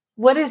 but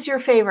what is your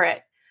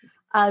favorite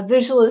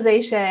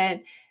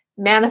visualization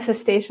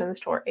manifestation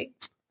story?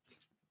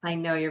 I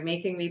know you're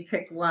making me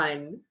pick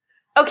one.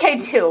 Okay,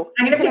 two.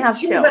 I'm going to pick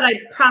two, but I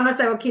promise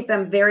I will keep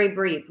them very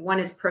brief. One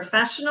is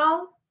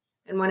professional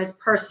and one is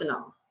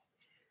personal.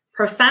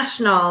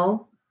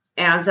 Professional,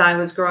 as I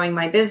was growing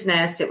my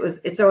business,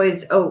 it's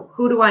always,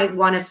 who do I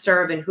want to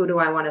serve and who do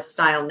I want to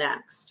style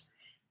next?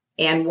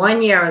 And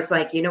one year I was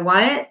like, you know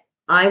what?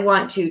 I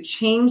want to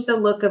change the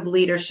look of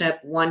leadership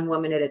one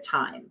woman at a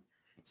time.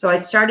 So I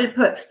started to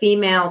put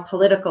female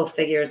political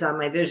figures on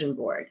my vision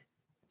board.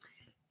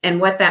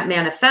 And what that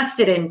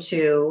manifested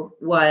into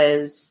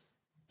was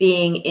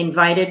being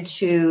invited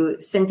to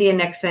Cynthia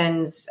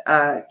Nixon's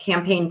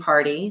campaign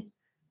party.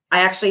 I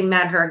actually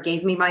met her,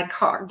 gave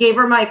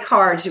her my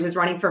card. She was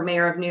running for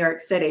mayor of New York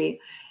City,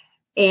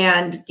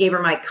 and gave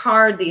her my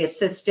card, the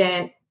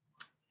assistant.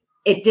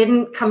 It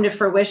didn't come to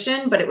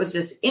fruition, but it was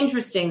just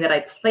interesting that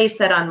I placed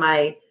that on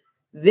my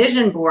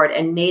vision board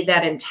and made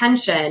that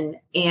intention.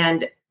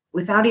 And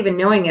without even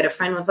knowing it, a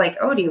friend was like,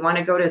 oh, do you want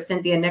to go to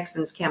Cynthia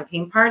Nixon's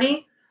campaign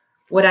party?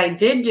 What I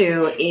did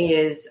do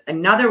is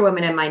another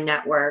woman in my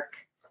network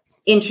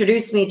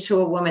introduced me to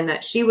a woman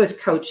that she was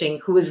coaching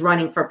who was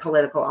running for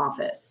political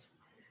office.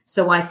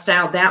 So I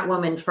styled that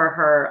woman for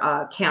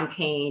her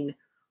campaign,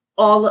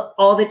 all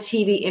the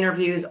TV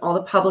interviews, all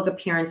the public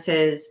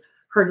appearances,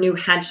 her new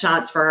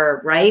headshots for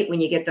her, right?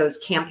 When you get those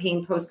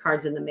campaign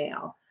postcards in the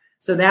mail.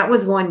 So that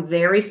was one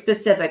very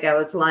specific. I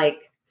was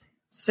like,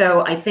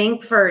 so I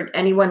think for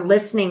anyone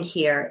listening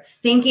here,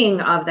 thinking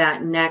of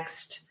that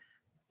next,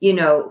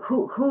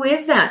 who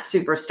is that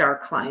superstar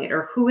client,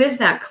 or who is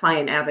that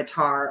client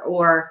avatar?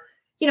 Or,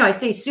 I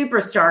say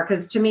superstar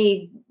because to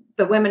me,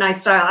 the women I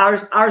style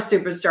are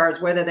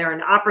superstars, whether they're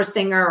an opera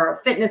singer or a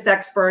fitness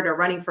expert or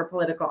running for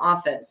political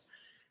office.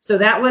 So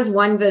that was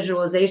one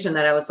visualization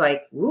that I was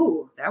like,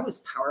 ooh, that was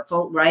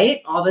powerful,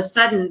 right? All of a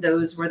sudden,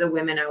 those were the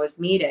women I was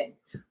meeting.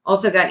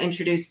 Also got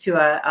introduced to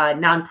a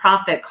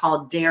nonprofit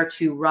called Dare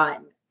to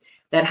Run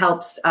that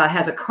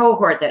has a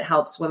cohort that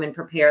helps women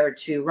prepare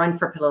to run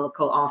for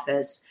political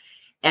office.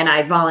 And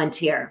I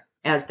volunteer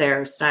as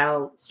their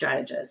style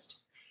strategist.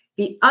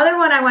 The other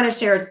one I want to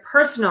share is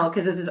personal,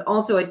 because this is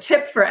also a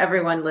tip for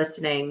everyone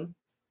listening.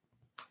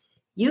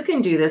 You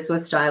can do this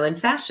with style and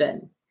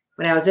fashion.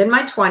 When I was in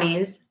my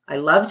 20s, I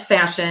loved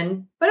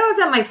fashion, but I was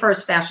at my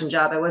first fashion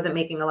job. I wasn't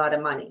making a lot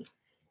of money.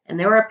 And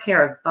there were a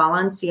pair of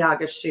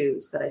Balenciaga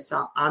shoes that I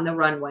saw on the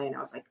runway. And I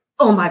was like,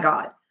 oh my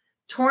God,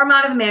 tore them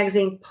out of a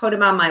magazine, put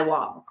them on my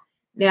wall.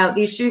 Now,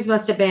 these shoes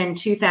must have been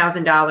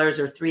 $2,000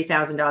 or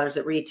 $3,000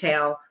 at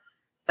retail.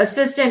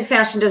 Assistant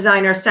fashion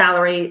designer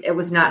salary, it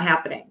was not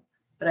happening.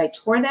 But I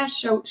tore that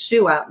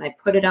shoe out and I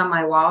put it on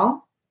my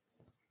wall.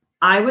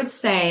 I would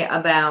say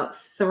about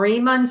 3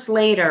 months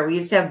later, we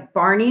used to have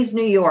Barney's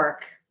New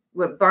York.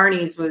 What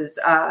Barney's was,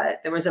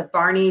 there was a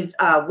Barney's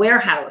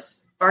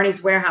warehouse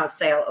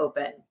sale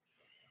open.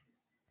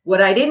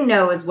 What I didn't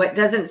know is what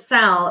doesn't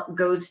sell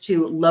goes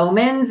to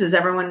Loehmann's. Does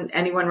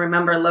anyone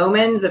remember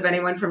Loehmann's? If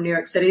anyone from New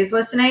York City is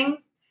listening,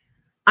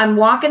 I'm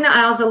walking the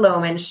aisles of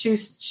Loehmann's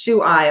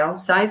shoe aisle,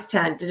 size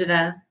 10,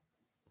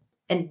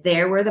 and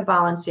there were the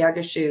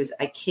Balenciaga shoes.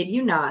 I kid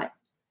you not,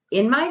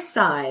 in my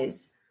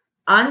size,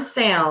 on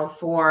sale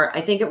for,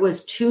 I think it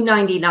was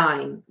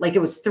 $299. Like it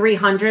was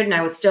 $300, and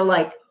I was still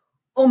like,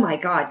 oh my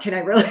God, can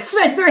I really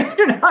spend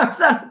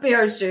 $300 on a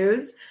pair of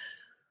shoes?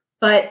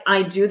 But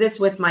I do this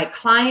with my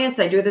clients.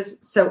 I do this.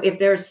 So if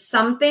there's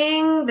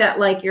something that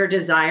like you're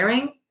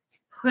desiring,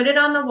 put it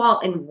on the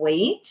wall and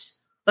wait.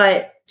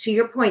 But to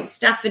your point,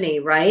 Stephanie,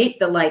 right?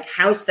 The like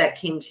house that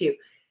came to you.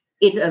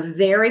 It's a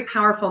very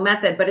powerful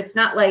method, but it's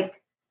not like,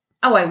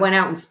 oh, I went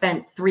out and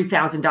spent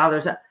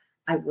 $3,000.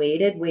 I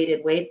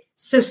waited.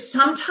 So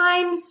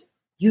sometimes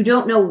you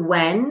don't know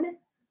when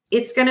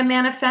it's going to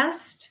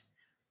manifest,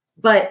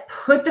 but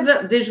put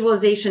the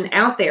visualization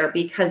out there,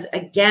 because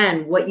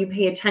again, what you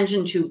pay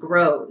attention to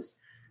grows.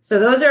 So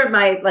those are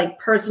my like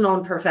personal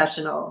and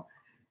professional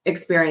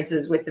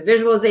experiences with the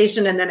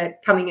visualization and then it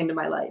coming into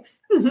my life.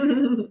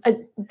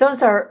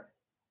 Those are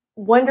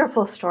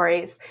wonderful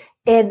stories.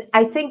 And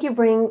I think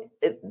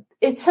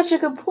it's such a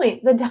good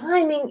point. The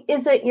timing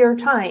isn't your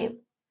time.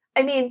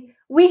 I mean,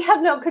 we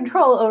have no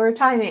control over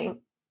timing,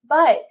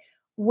 but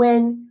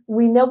when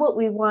we know what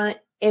we want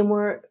and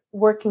we're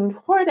working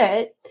toward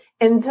it.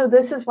 And so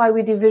this is why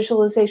we do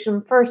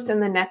visualization first.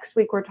 And the next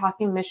week we're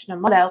talking mission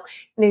and motto.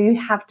 You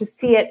have to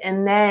see it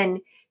and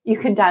then you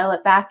can dial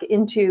it back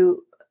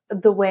into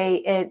the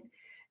way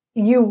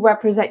you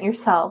represent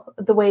yourself,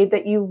 the way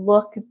that you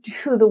look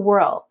to the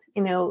world,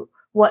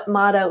 what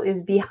motto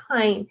is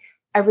behind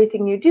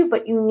everything you do,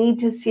 but you need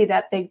to see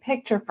that big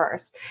picture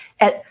first.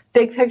 At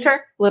big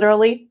picture,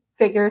 literally,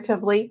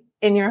 figuratively,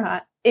 in your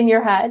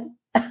head,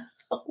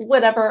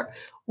 whatever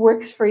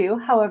works for you,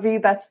 however you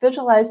best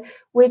visualize,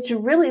 which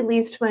really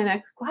leads to my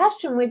next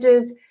question, which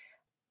is,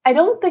 I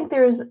don't think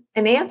there's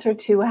an answer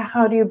to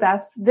how do you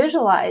best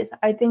visualize.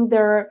 I think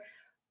there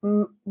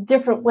are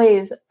different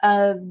ways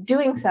of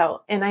doing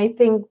so. And I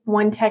think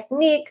one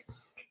technique,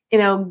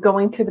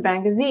 going through the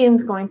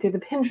magazines, going through the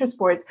Pinterest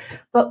boards,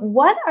 but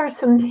what are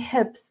some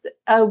tips?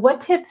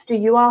 What tips do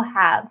you all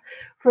have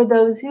for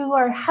those who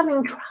are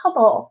having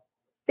trouble?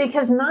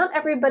 Because not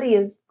everybody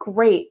is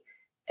great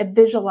at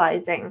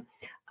visualizing.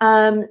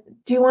 Do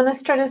you want to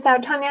start us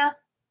out, Tania?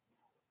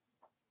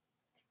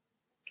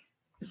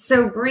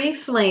 So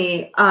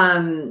briefly,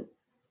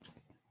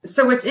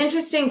 so what's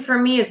interesting for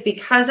me is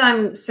because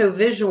I'm so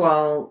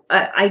visual,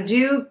 I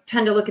do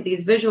tend to look at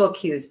these visual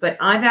cues, but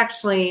I've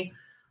actually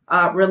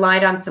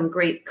relied on some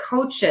great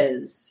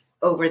coaches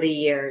over the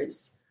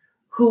years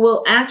who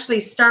will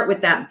actually start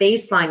with that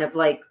baseline of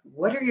like,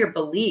 what are your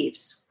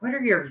beliefs? What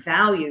are your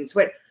values?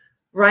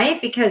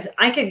 Right? Because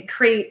I could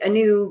create a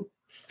new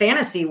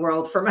fantasy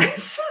world for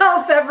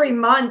myself every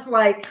month.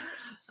 Like,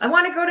 I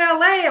want to go to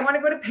LA. I want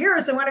to go to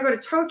Paris. I want to go to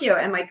Tokyo.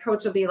 And my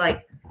coach will be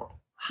like,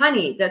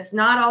 honey, that's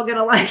not all going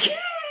to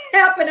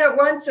happen at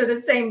once or the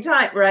same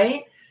time.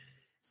 Right.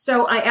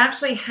 So I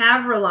actually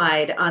have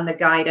relied on the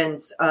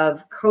guidance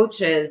of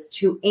coaches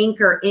to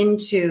anchor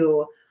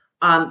into,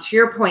 to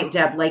your point,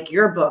 Deb, like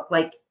your book,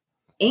 like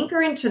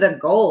anchor into the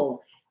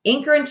goal,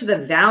 anchor into the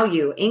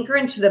value, anchor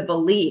into the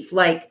belief.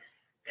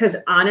 Because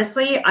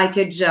honestly, I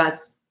could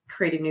just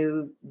create a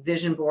new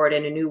vision board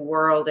and a new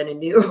world and a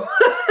new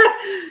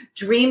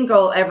dream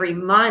goal every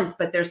month.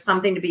 But there's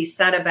something to be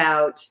said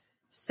about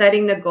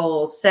setting the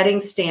goals, setting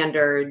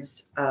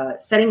standards,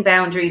 setting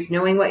boundaries,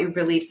 knowing what your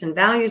beliefs and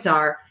values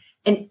are.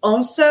 And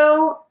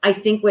also, I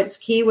think what's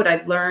key, what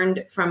I've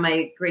learned from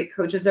my great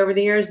coaches over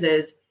the years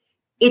is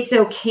it's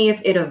okay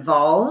if it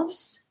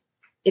evolves.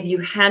 If you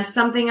had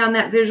something on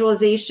that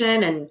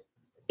visualization and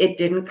it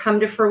didn't come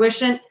to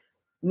fruition,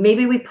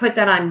 maybe we put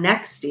that on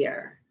next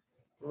year,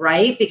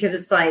 right? Because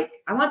it's like,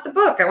 I want the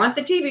book, I want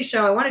the TV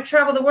show, I want to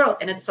travel the world.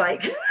 And it's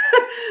like,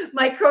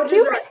 my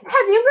coaches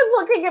have you been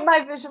looking at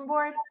my vision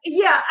board?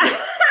 Yeah.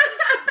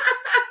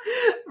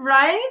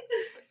 Right.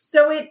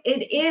 So it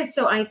is.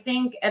 So I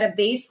think at a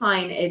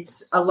baseline,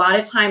 it's a lot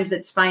of times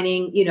it's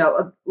finding,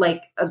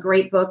 like a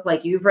great book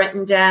like you've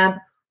written, Deb,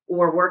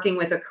 or working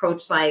with a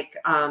coach like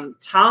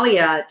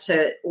Talia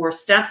or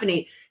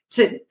Stephanie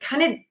to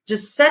kind of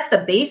just set the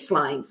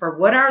baseline for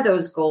what are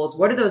those goals?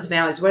 What are those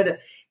values?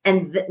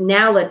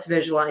 Now let's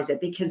visualize it,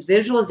 because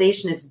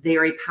visualization is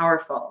very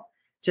powerful.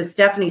 To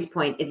Stephanie's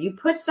point, if you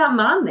put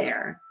something on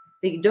there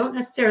that you don't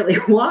necessarily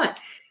want,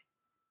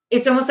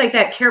 it's almost like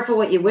that careful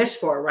what you wish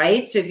for,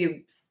 right? So if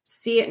you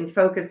see it and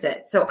focus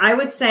it. So I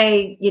would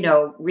say,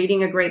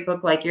 reading a great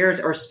book like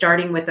yours or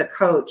starting with a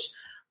coach.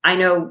 I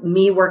know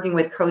me working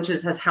with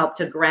coaches has helped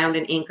to ground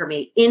and anchor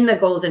me in the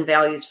goals and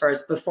values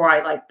first before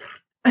I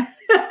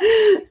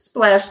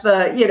splash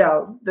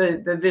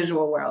the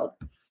visual world.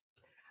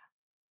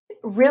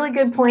 Really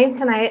good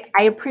points. And I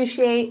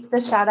appreciate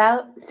the shout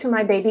out to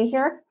my baby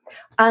here.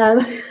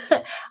 I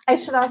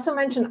should also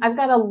mention I've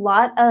got a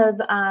lot of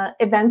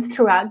events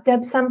throughout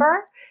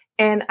December,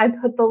 and I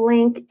put the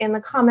link in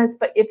the comments.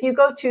 But if you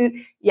go to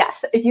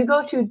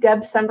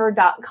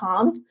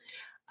debsember.com,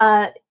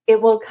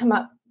 it will come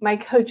up my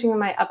coaching and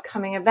my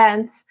upcoming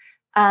events.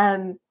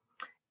 But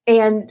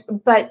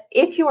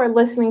if you are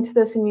listening to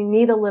this and you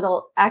need a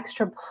little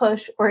extra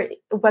push, or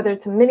whether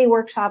it's a mini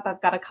workshop,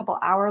 I've got a couple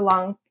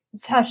hour-long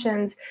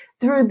sessions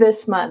through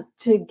this month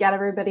to get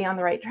everybody on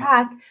the right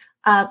track.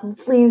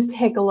 Please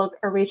take a look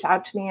or reach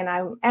out to me, and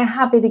I'm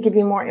happy to give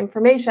you more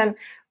information.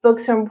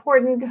 Books are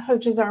important,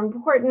 coaches are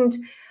important,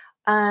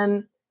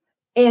 and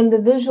the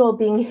visual,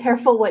 being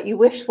careful what you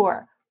wish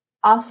for,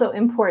 also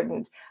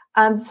important.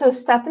 So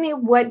Stephanie,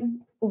 what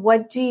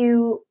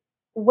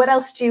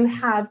else do you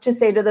have to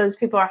say to those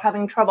people who are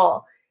having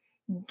trouble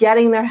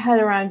getting their head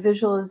around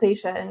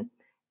visualization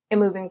and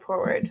moving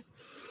forward?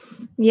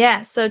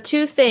 Yeah. So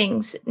 2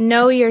 things.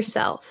 Know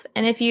yourself.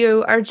 And if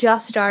you are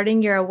just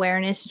starting your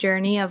awareness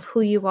journey of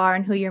who you are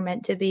and who you're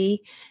meant to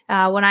be,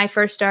 when I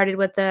first started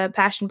with the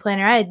Passion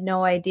Planner, I had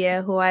no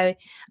idea who I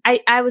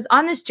was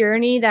on this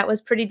journey that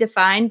was pretty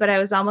defined, but I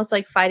was almost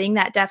like fighting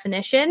that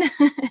definition.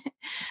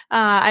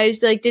 I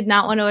just did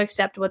not want to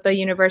accept what the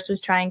universe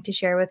was trying to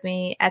share with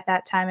me at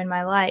that time in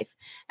my life.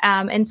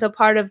 And so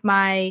part of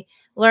my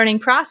learning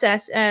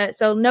process,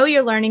 so know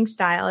your learning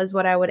style is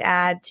what I would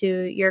add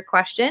to your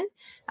question.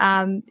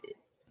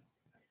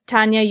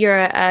 Tania,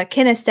 you're a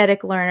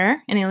kinesthetic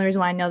learner. And the only reason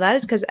why I know that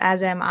is because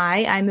as am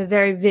I. I'm a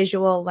very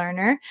visual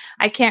learner.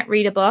 I can't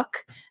read a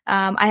book.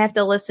 I have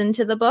to listen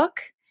to the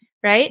book,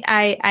 right?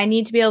 I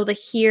need to be able to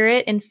hear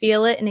it and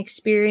feel it and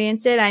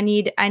experience it. I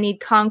need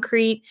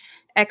concrete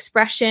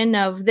expression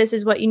of this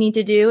is what you need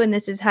to do and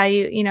this is how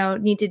you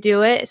need to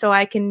do it, so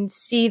I can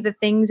see the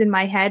things in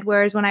my head.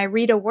 Whereas when I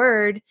read a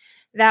word,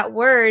 that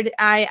word,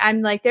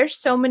 I'm like, there's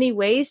so many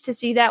ways to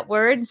see that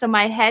word. So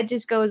my head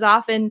just goes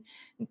off in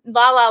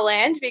La La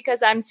Land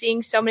because I'm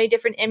seeing so many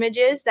different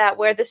images that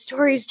where the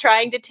story's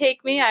trying to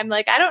take me, I'm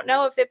like, I don't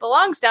know if it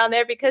belongs down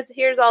there because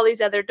here's all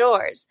these other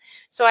doors.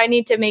 So I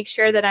need to make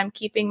sure that I'm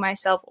keeping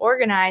myself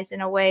organized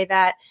in a way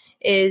that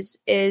is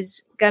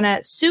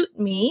gonna suit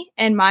me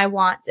and my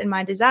wants and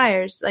my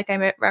desires. Like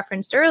I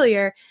referenced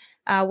earlier,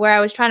 where I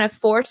was trying to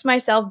force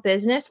myself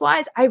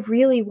business-wise, I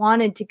really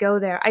wanted to go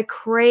there. I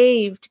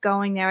craved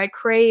going there. I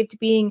craved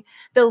being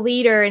the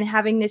leader and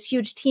having this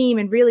huge team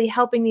and really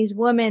helping these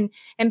women,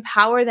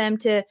 empower them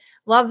to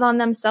love on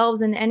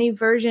themselves in any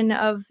version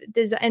of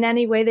in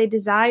any way they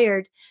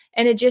desired.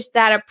 And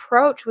that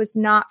approach was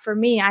not for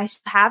me. I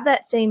have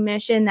that same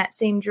mission, that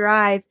same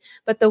drive,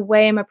 but the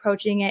way I'm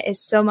approaching it is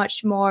so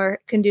much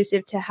more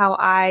conducive to how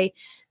I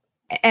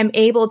am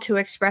able to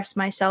express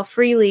myself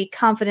freely,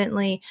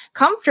 confidently,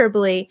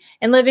 comfortably,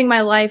 and living my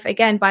life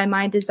again by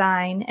my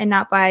design and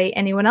not by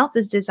anyone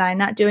else's design,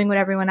 not doing what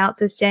everyone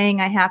else is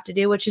saying I have to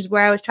do, which is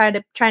where I was trying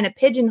to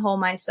pigeonhole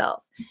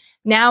myself.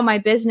 Now my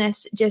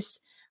business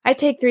I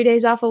take 3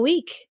 days off a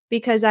week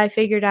because I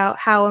figured out,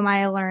 how am I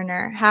a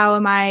learner? How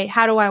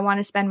do I want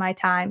to spend my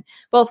time,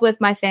 both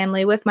with my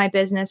family, with my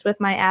business, with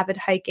my avid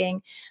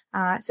hiking?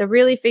 So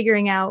really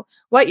figuring out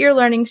what your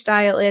learning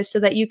style is so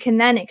that you can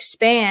then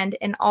expand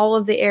in all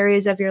of the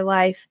areas of your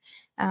life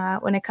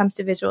when it comes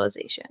to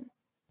visualization.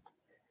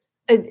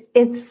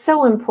 It's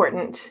so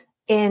important.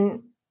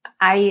 And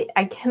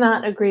I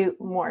cannot agree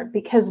more,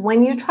 because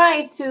when you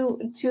try to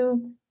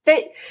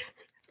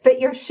fit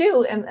your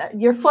shoe and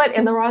your foot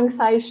in the wrong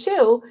size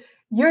shoe,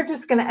 you're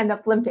just going to end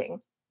up limping.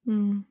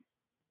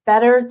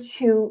 Better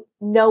to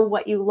know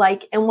what you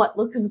like and what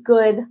looks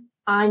good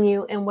on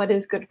you and what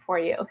is good for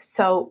you.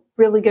 So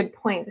really good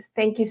points.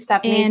 Thank you,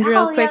 Stephanie. And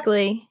real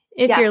quickly,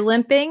 if you're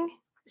limping,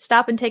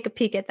 stop and take a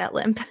peek at that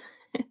limp.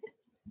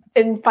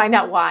 And find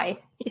out why.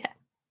 Yeah.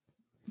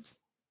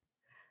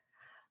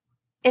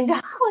 And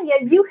Talia,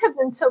 you have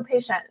been so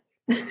patient.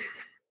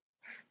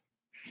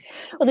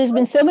 Well, there's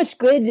been so much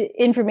good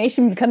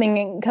information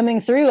coming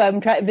through. I've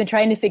been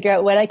trying to figure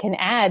out what I can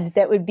add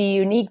that would be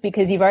unique,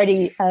 because you've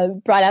already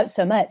brought out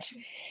so much.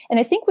 And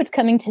I think what's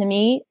coming to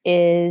me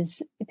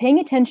is paying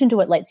attention to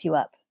what lights you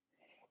up.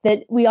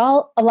 That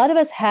a lot of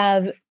us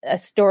have a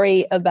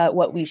story about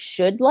what we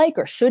should like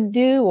or should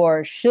do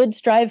or should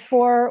strive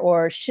for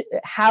or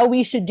how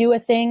we should do a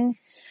thing.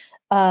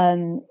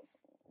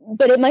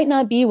 But it might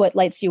not be what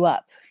lights you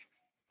up.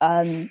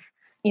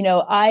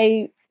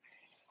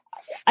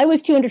 I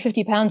was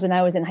 250 pounds when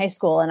I was in high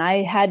school, and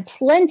I had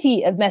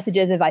plenty of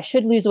messages if I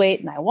should lose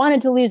weight, and I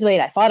wanted to lose weight.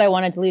 I thought I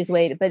wanted to lose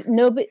weight, but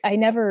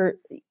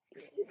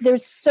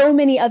there's so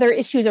many other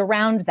issues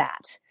around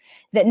that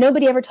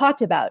nobody ever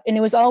talked about. And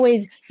it was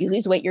always, you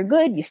lose weight, you're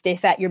good. You stay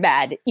fat, you're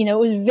bad. It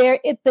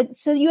was but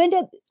so you end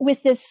up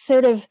with this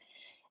sort of,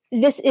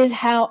 this is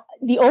how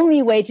the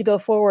only way to go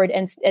forward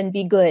and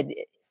be good.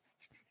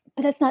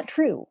 But that's not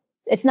true.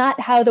 It's not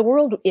how the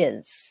world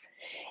is.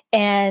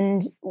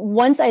 And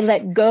once I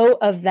let go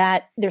of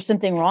that, there's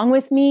something wrong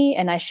with me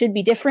and I should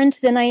be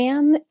different than I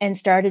am, and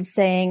started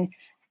saying,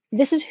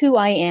 this is who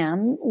I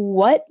am.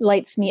 What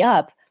lights me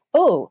up?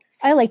 Oh,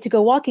 I like to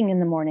go walking in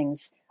the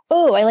mornings.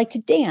 Oh, I like to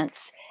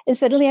dance. And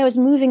suddenly I was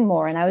moving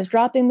more and I was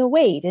dropping the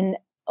weight. And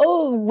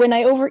oh, when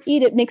I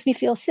overeat, it makes me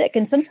feel sick.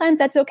 And sometimes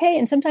that's okay.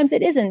 And sometimes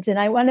it isn't.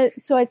 And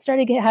so I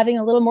started having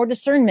a little more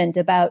discernment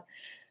about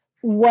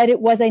what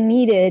it was I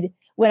needed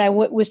when I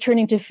was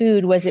turning to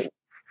food. Was it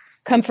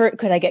comfort?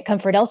 Could I get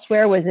comfort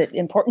elsewhere? Was it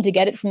important to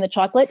get it from the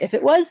chocolate? If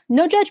it was,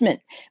 no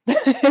judgment.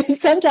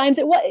 Sometimes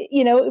it was,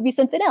 it would be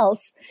something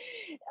else.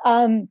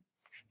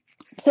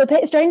 So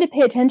starting to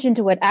pay attention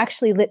to what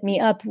actually lit me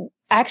up,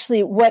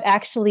 what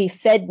actually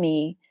fed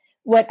me,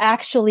 what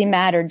actually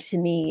mattered to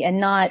me, and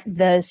not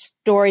the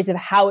stories of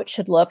how it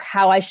should look,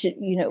 how I should,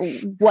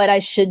 what I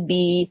should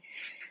be.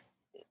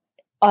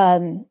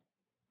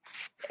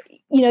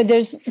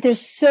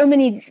 There's so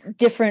many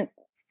different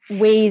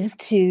ways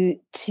to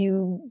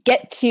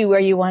get to where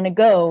you want to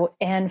go,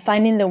 and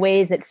finding the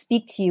ways that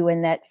speak to you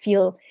and that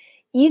feel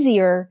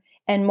easier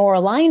and more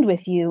aligned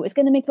with you is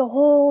going to make the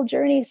whole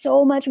journey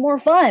so much more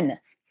fun.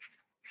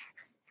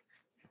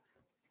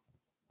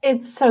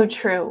 It's so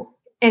true.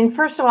 And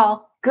first of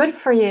all, good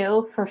for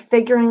you for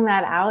figuring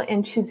that out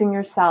and choosing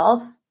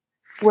yourself.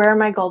 Where are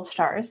my gold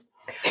stars?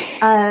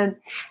 But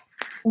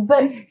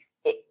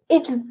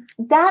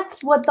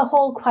that's what the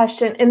whole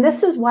question, and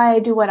this is why I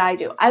do what I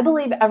do. I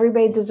believe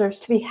everybody deserves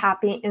to be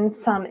happy in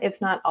some, if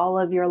not all,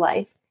 of your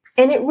life.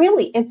 And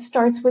it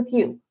starts with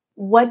you.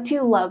 What do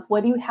you love?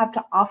 What do you have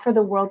to offer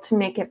the world to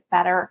make it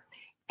better?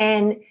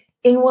 And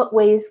in what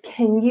ways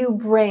can you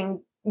bring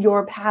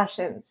your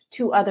passions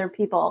to other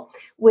people,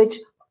 which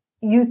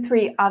you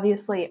three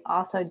obviously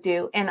also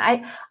do. And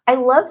I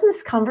love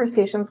these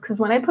conversations, because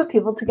when I put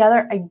people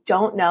together, I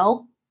don't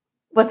know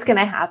what's going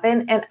to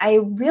happen. And I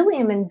really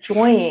am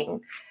enjoying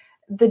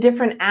the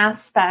different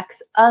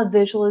aspects of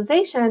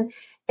visualization,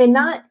 and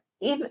not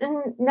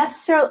even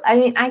necessarily,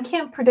 I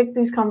can't predict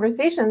these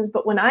conversations,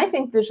 but when I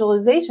think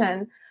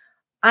visualization,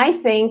 I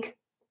think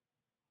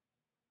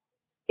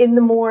in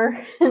the more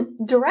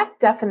direct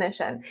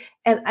definition.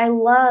 And I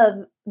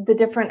love the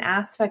different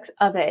aspects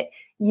of it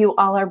you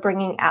all are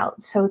bringing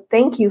out. So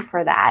thank you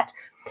for that.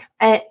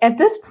 At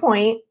this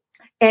point,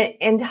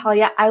 and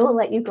Talia, I will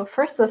let you go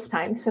first this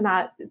time.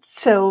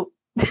 So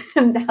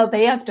now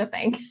they have to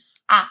think.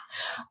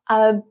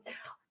 I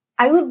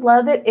would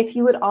love it if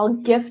you would all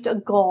gift a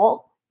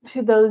goal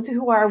to those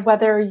who are,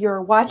 whether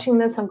you're watching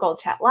this on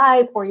Gold Chat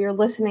Live or you're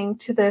listening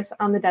to this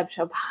on the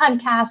Dashow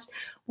podcast.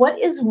 What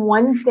is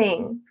one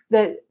thing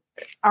that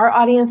our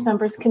audience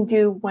members can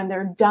do when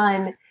they're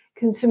done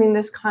consuming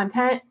this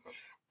content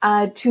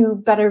to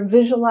better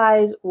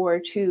visualize or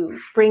to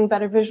bring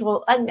better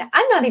visual? I'm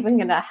not even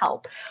going to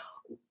help.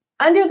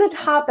 Under the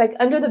topic,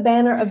 under the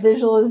banner of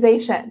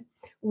visualization,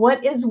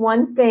 what is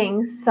one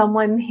thing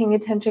someone paying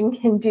attention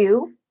can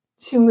do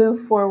to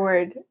move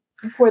forward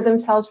for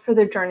themselves, for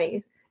their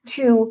journey,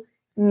 to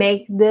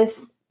make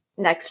this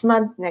next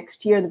month,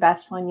 next year, the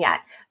best one yet?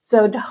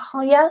 So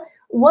Talia,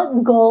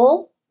 what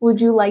goal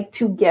would you like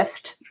to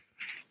gift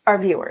our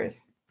viewers?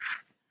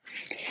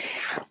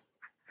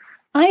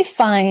 I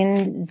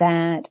find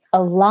that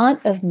a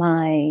lot of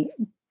my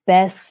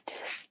best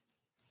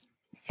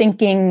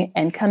thinking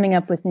and coming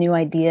up with new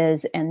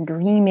ideas and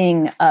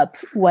dreaming up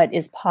what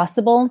is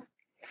possible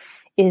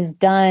is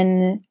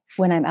done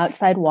when I'm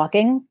outside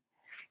walking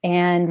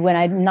and when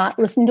I'm not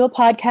listening to a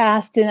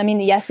podcast. And I mean,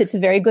 yes, it's a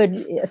very good,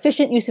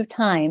 efficient use of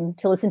time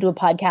to listen to a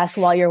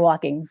podcast while you're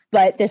walking,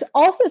 but there's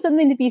also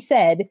something to be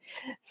said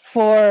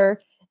for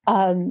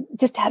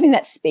just having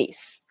that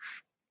space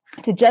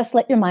to just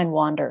let your mind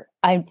wander.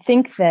 I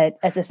think that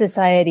as a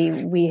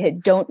society, we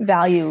don't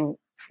value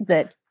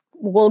that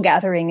wool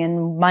gathering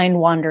and mind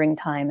wandering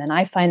time. And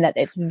I find that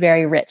it's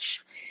very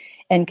rich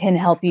and can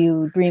help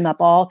you dream up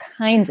all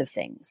kinds of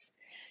things.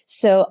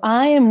 So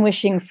I am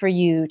wishing for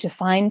you to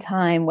find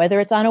time, whether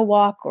it's on a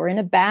walk or in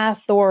a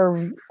bath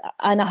or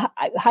on a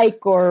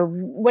hike or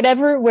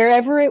whatever,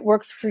 wherever it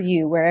works for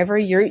you, wherever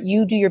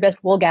you do your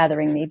best wool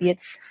gathering. Maybe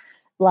it's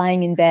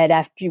lying in bed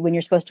when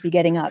you're supposed to be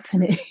getting up.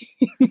 And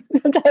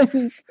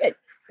sometimes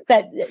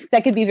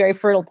that could be very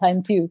fertile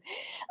time too.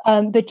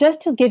 But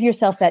just to give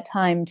yourself that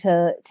time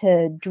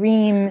to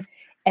dream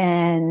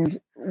and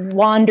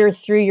wander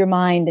through your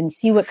mind and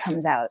see what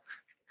comes out.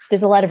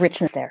 There's a lot of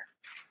richness there.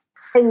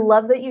 I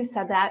love that you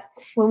said that.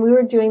 When we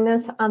were doing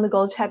this on the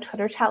Gold Chat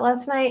Twitter chat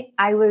last night,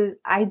 I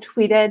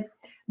tweeted,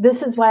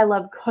 this is why I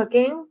love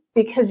cooking,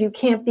 because you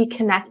can't be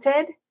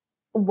connected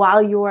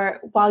while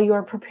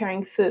you're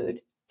preparing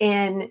food.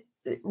 And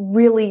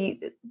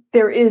really,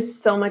 there is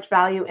so much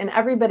value. And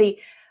everybody,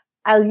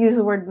 I'll use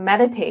the word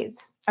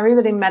meditates.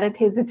 Everybody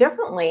meditates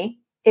differently.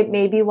 It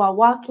may be while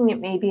walking. It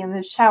may be in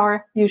the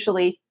shower.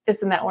 Usually,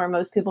 isn't that where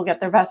most people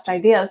get their best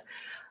ideas?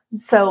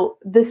 So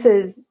this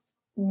is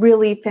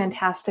really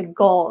fantastic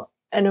goal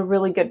and a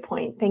really good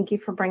point. Thank you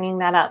for bringing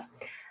that up.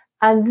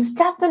 And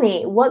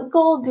Stephanie, what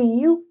goal do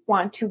you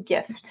want to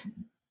gift?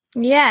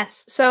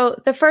 Yes. So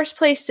the first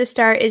place to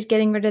start is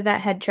getting rid of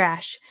that head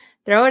trash.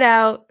 Throw it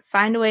out.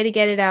 Find a way to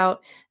get it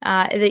out.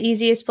 The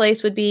easiest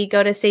place would be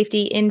go to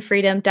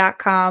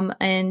safetyinfreedom.com,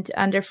 and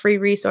under free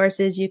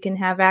resources, you can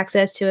have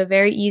access to a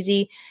very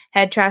easy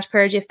head trash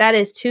purge. If that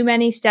is too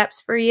many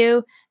steps for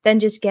you, then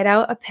just get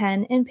out a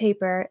pen and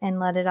paper and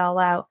let it all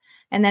out.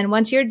 And then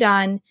once you're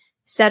done,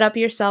 set up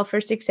yourself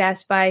for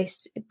success by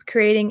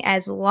creating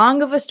as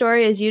long of a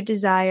story as you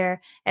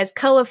desire, as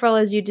colorful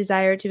as you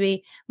desire it to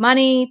be.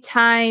 Money,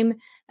 time,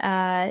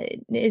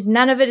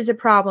 none of it is a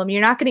problem.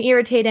 You're not going to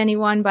irritate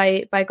anyone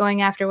by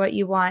going after what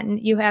you want. And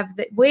you have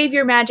wave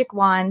your magic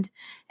wand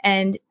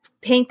and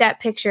paint that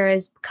picture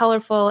as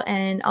colorful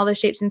and all the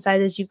shapes and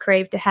sizes you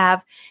crave to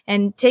have,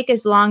 and take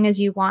as long as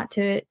you want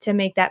to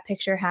make that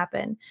picture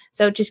happen.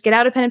 So just get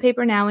out a pen and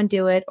paper now and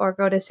do it, or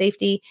go to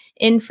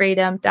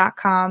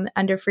safetyinfreedom.com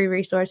under free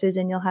resources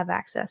and you'll have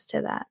access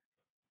to that.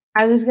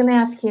 I was going to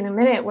ask you in a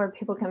minute where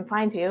people can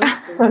find you.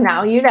 So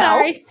now you know.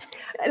 Sorry.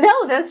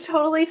 No, that's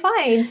totally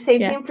fine.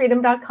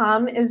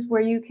 Safetyinfreedom.com is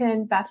where you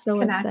can best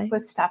connect website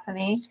with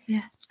Stephanie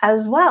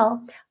as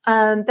well.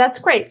 That's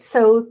great.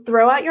 So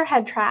throw out your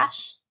head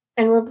trash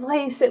and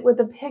replace it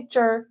with a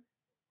picture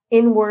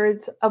in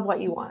words of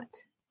what you want.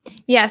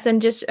 Yes,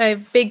 and just a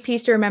big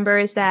piece to remember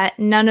is that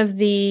none of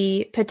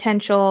the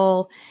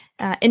potential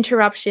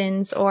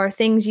interruptions or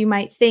things you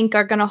might think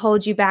are going to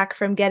hold you back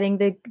from getting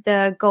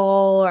the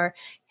goal or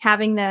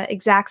having the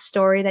exact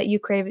story that you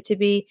crave it to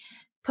be.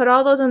 Put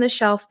all those on the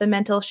shelf, the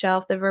mental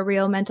shelf, the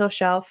real mental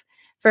shelf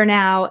for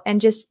now, and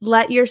just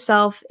let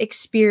yourself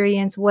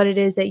experience what it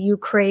is that you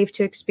crave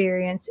to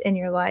experience in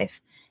your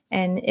life.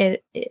 And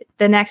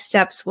the next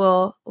steps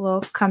will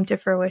come to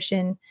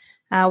fruition,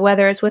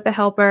 whether it's with a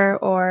helper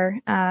or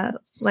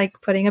like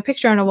putting a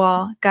picture on a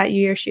wall, got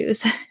you your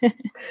shoes.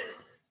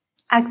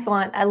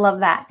 Excellent. I love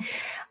that.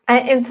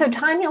 And so,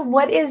 Tania,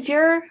 what is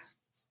your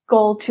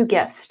goal to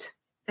gift?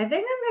 I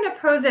think I'm going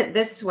to pose it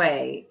this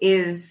way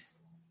is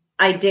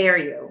I dare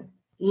you.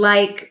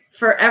 Like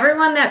for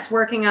everyone that's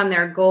working on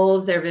their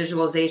goals, their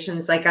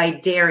visualizations, like I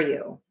dare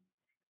you.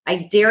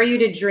 I dare you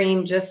to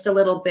dream just a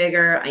little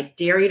bigger. I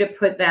dare you to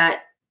put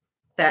that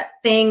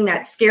thing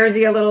that scares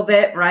you a little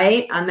bit,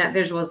 right? On that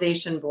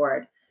visualization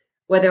board,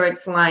 whether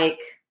it's like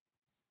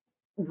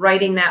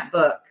writing that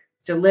book,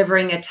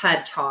 delivering a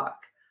TED talk,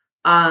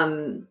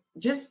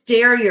 just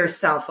dare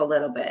yourself a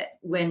little bit.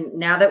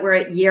 Now that we're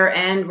at year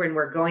end, when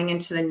we're going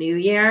into the new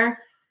year,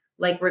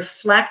 like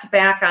reflect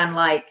back on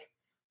like,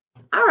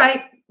 all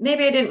right,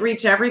 maybe I didn't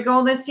reach every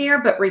goal this year,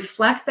 but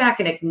reflect back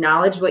and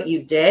acknowledge what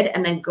you did.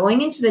 And then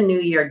going into the new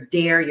year,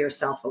 dare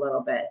yourself a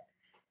little bit.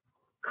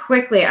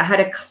 Quickly, I had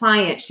a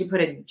client, she put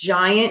a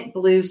giant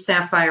blue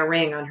sapphire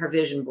ring on her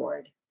vision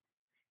board.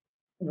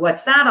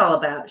 What's that all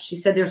about? She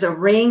said there's a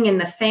ring in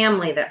the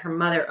family that her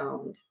mother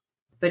owned,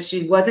 but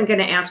she wasn't going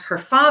to ask her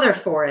father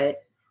for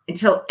it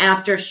until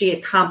after she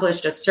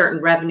accomplished a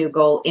certain revenue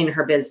goal in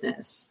her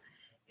business,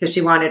 because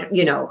she wanted,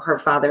 her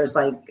father's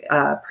like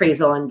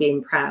appraisal and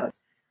being proud.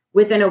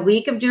 Within a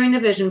week of doing the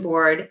vision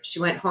board, she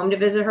went home to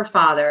visit her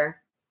father,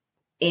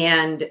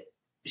 and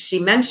she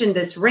mentioned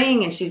this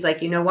ring, and she's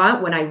like, you know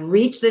what? When I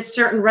reach this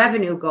certain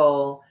revenue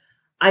goal,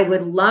 I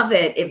would love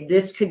it if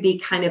this could be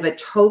kind of a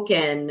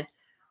token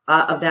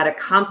of that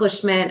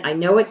accomplishment. I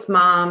know it's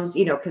mom's,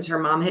 because her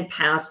mom had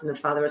passed and the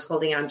father was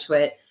holding on to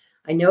it.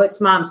 I know it's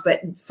mom's,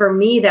 but for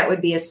me, that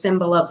would be a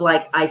symbol of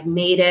like, I've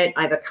made it,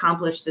 I've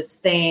accomplished this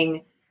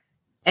thing.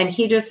 And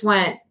he just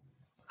went,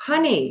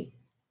 honey,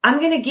 I'm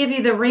going to give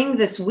you the ring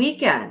this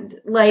weekend.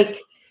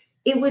 Like,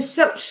 it was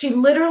she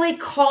literally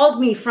called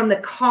me from the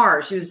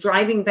car. She was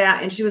driving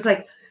back and she was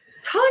like,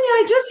 Tania,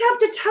 I just have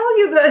to tell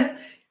you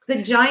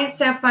the giant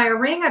sapphire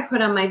ring I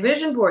put on my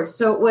vision board.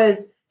 So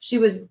she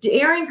was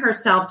daring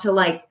herself to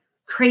like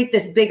create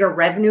this bigger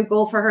revenue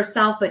goal for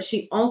herself, but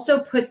she also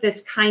put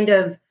this kind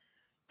of,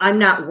 I'm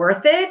not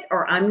worth it,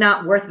 or I'm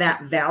not worth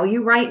that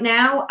value right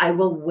now. I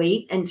will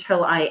wait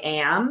until I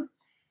am.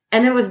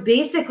 And there was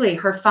basically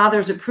her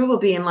father's approval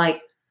being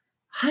like,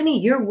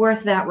 honey, you're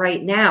worth that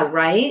right now,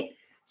 right?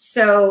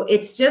 So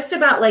it's just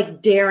about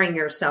like daring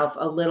yourself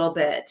a little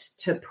bit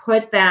to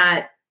put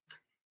that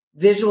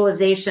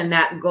visualization,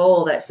 that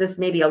goal that's just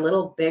maybe a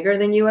little bigger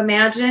than you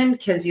imagined,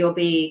 because you'll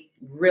be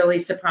really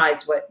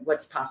surprised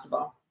what's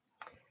possible.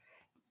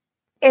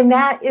 And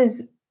that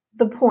is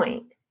the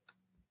point.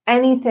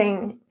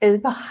 Anything is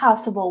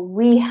possible.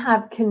 We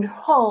have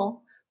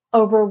control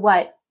over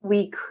what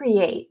we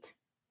create.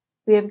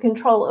 We have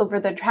control over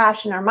the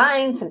trash in our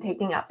minds and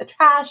taking out the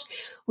trash.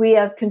 We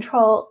have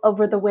control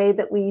over the way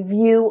that we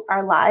view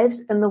our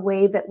lives and the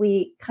way that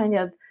we kind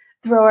of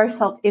throw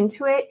ourselves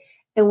into it.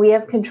 And we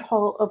have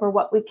control over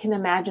what we can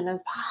imagine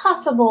as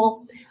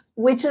possible,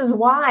 which is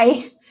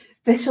why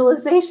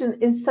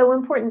visualization is so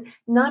important,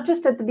 not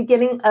just at the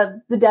beginning of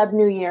the Deb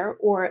New Year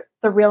or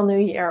the real New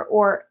Year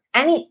or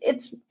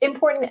it's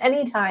important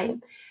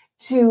anytime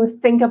to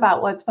think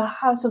about what's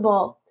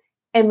possible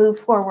and move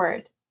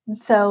forward.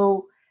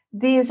 So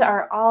these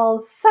are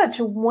all such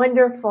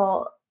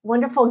wonderful,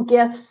 wonderful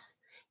gifts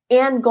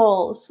and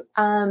goals.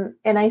 And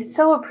I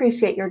so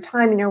appreciate your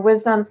time and your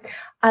wisdom.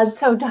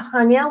 So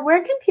Tania,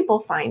 where can people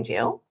find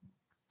you?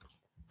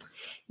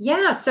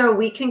 Yeah, so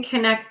we can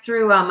connect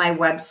through my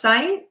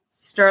website,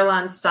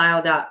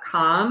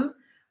 sterlonstyle.com.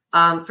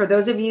 For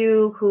those of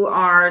you who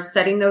are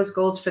setting those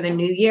goals for the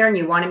new year and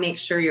you want to make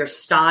sure your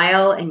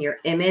style and your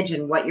image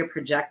and what you're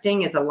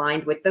projecting is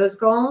aligned with those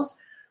goals,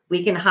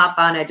 we can hop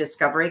on a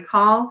discovery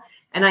call.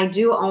 And I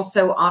do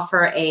also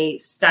offer a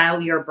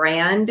Style Your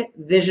Brand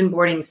vision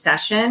boarding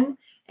session.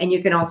 And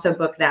you can also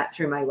book that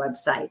through my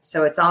website.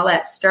 So it's all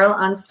at Sterl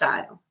on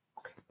Style.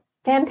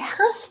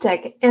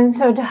 Fantastic. And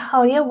so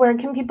Talia, where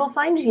can people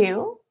find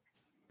you?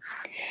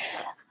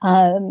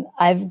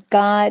 I've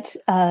got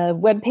a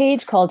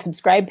webpage called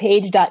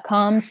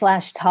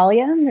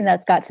subscribepage.com/Talia, and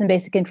that's got some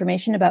basic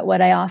information about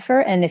what I offer.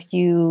 And if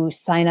you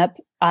sign up,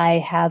 I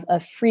have a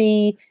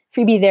freebie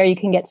there. You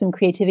can get some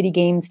creativity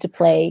games to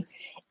play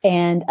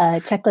and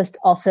a checklist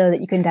also that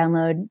you can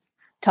download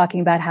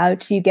talking about how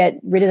to get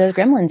rid of those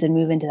gremlins and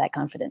move into that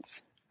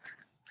confidence.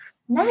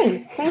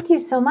 Nice. Thank you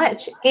so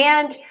much.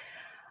 And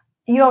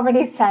you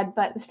already said,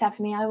 but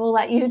Stephanie, I will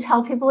let you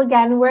tell people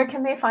again, where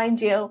can they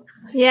find you?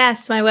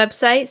 Yes, my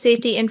website,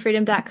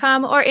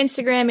 safetyandfreedom.com, or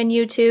Instagram and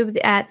YouTube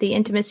at the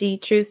Intimacy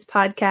Truths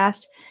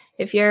Podcast.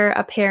 If you're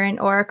a parent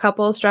or a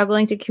couple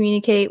struggling to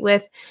communicate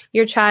with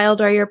your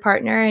child or your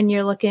partner and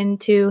you're looking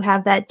to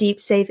have that deep,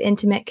 safe,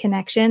 intimate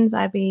connections,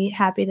 I'd be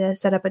happy to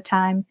set up a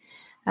time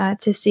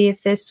to see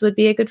if this would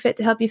be a good fit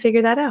to help you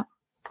figure that out.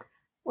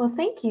 Well,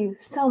 thank you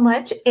so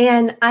much.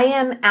 And I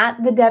am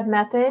at the Deb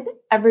Method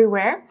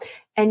everywhere.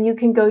 And you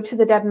can go to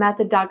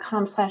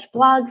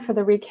thedebmethod.com/blog for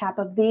the recap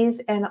of these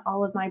and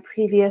all of my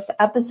previous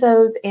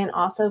episodes, and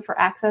also for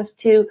access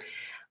to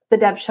the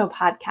Deb Show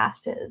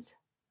podcast is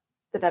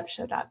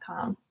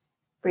thedebshow.com.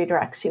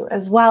 Redirects you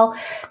as well.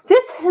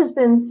 This has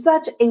been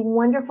such a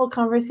wonderful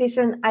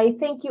conversation. I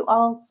thank you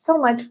all so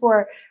much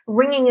for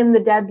ringing in the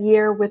Deb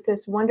year with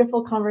this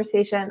wonderful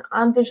conversation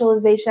on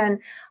visualization.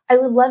 I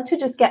would love to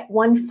just get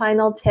one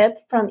final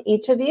tip from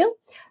each of you.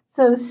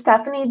 So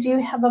Stephanie, do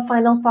you have a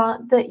final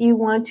thought that you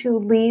want to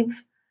leave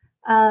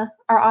our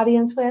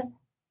audience with?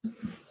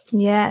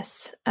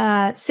 Yes.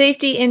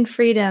 Safety and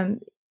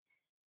freedom.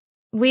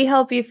 we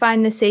help you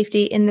find the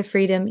safety in the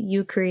freedom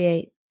you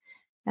create.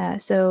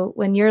 So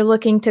when you're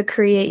looking to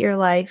create your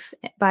life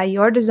by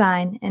your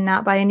design and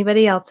not by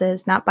anybody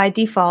else's, not by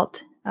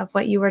default of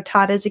what you were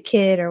taught as a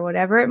kid or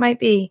whatever it might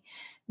be,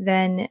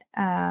 then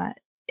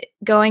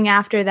going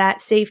after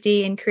that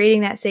safety and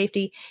creating that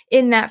safety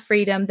in that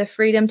freedom, the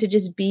freedom to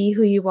just be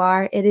who you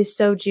are, it is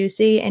so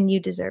juicy and you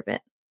deserve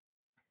it.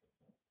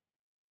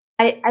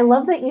 I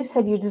love that you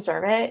said you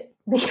deserve it,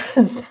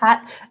 because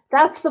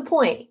that's the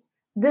point.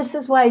 This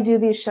is why I do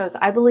these shows.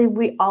 I believe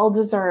we all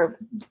deserve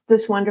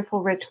this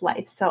wonderful, rich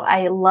life. So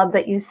I love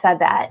that you said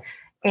that.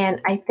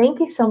 And I thank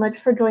you so much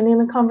for joining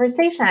the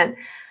conversation.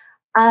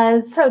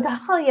 So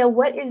Talia,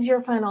 what is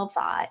your final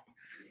thought?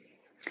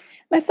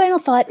 My final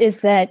thought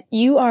is that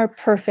you are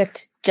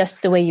perfect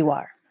just the way you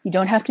are. You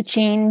don't have to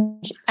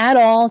change at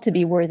all to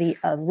be worthy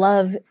of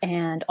love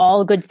and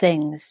all good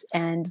things.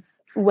 And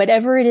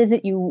whatever it is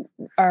that you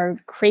are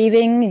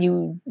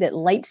craving, that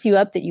lights you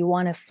up, that you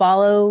want to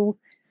follow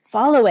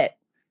it,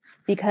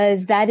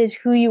 because that is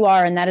who you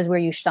are and that is where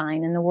you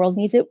shine. And the world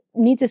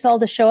needs us all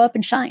to show up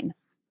and shine.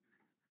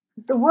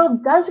 The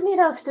world does need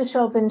us to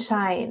show up and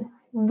shine.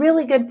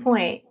 Really good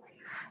point.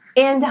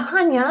 And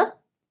Tania,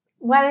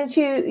 why don't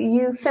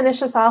you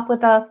finish us off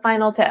with a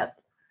final tip?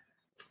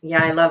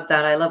 Yeah, I love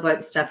that. I love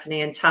what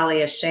Stephanie and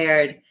Talia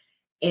shared.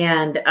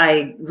 And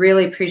I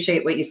really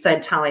appreciate what you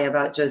said, Talia,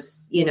 about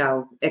just,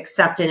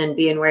 accepting and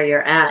being where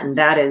you're at. And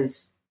that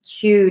is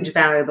huge,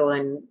 valuable.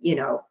 And,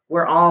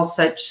 we're all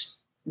such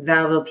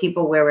valuable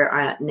people where we're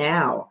at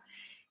now.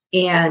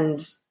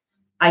 And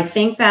I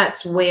think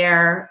that's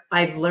where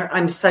I've learned.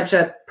 I'm such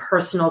a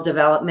personal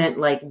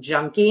development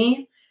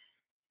junkie.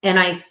 And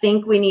I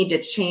think we need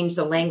to change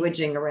the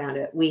languaging around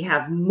it. We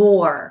have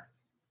more,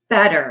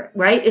 better,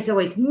 right? It's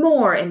always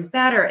more and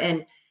better.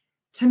 And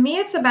to me,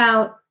 it's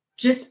about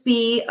just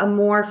be a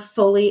more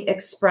fully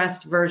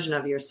expressed version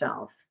of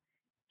yourself,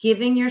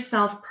 giving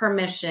yourself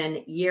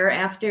permission year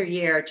after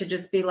year to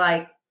just be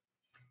like,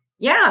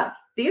 yeah,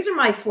 these are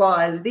my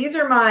flaws. These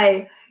are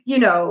my,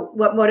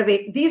 what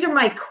motivate. These are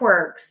my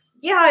quirks.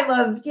 Yeah, I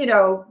love,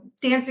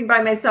 dancing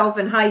by myself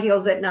in high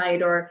heels at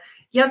night, or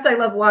yes, I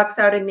love walks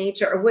out in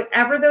nature, or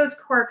whatever those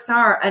quirks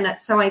are. And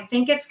so I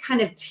think it's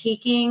kind of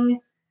taking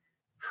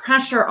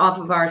pressure off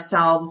of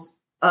ourselves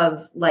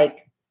of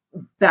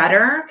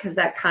better, because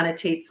that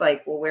connotates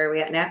where are we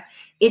at now?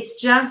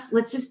 It's just,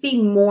 let's just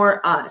be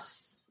more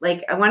us.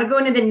 I want to go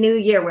into the new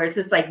year where it's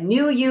just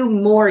new you,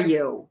 more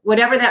you,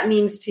 whatever that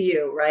means to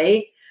you,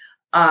 right?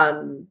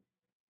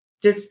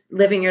 Just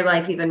living your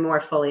life even more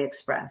fully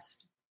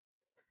expressed.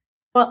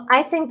 Well,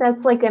 I think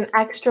that's an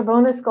extra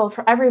bonus goal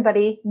for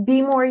everybody.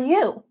 Be more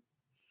you.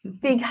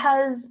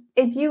 Because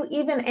if you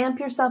even amp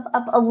yourself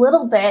up a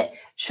little bit,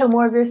 show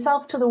more of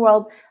yourself to the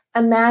world,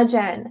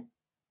 imagine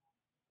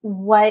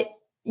what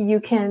you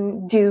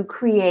can do,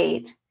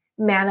 create,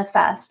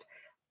 manifest,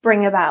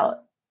 bring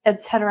about,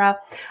 etc.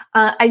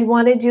 I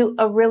want to do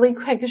a really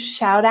quick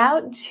shout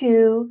out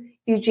to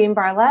Eugene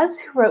Barles,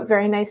 who wrote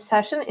very nice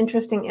session,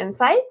 interesting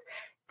insights.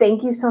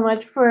 Thank you so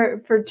much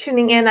for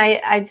tuning in.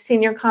 I've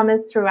seen your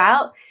comments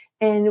throughout,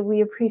 and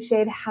we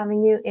appreciate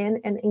having you in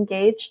and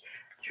engaged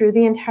through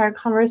the entire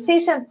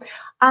conversation.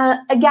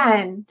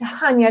 Again,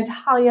 Tania,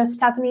 Talia,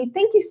 Stephanie,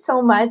 thank you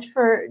so much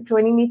for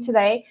joining me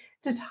today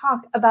to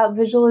talk about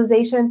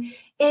visualization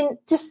in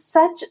just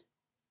such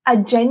a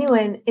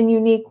genuine and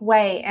unique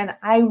way. And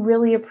I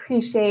really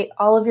appreciate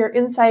all of your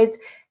insights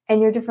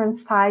and your different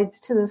sides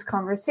to this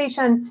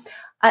conversation.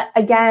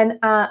 Again,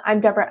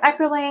 I'm Deborah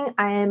Eckerling.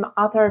 I am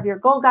author of Your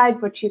Goal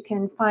Guide, which you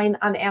can find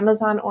on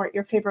Amazon or at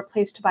your favorite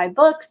place to buy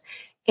books.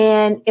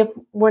 And if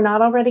we're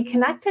not already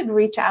connected,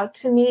 reach out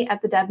to me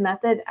at the Deb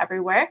Method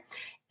everywhere.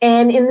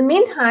 And in the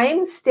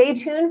meantime, stay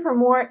tuned for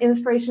more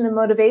inspiration and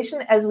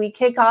motivation as we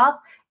kick off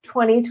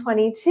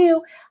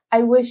 2022.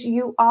 I wish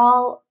you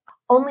all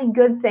only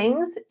good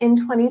things in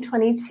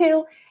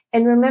 2022.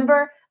 And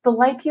remember, the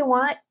life you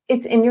want,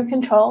 it's in your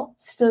control.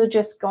 So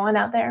just go on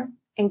out there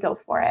and go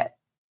for it.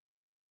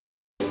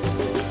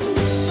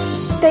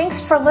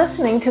 Thanks for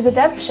listening to The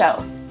Deb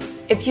Show.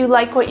 If you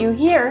like what you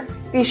hear,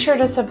 be sure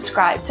to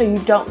subscribe so you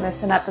don't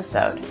miss an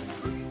episode.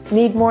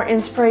 Need more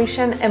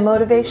inspiration and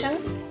motivation?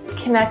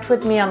 Connect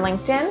with me on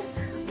LinkedIn,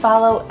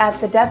 follow at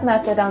The Deb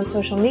Method on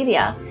social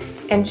media,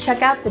 and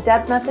check out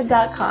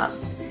thedebmethod.com.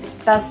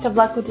 Best of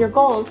luck with your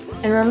goals,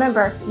 and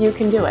remember, you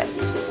can do it.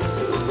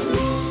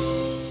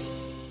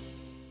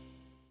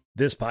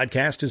 This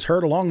podcast is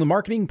heard along the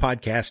Marketing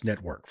Podcast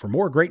Network. For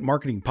more great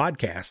marketing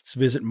podcasts,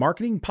 visit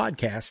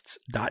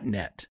marketingpodcasts.net.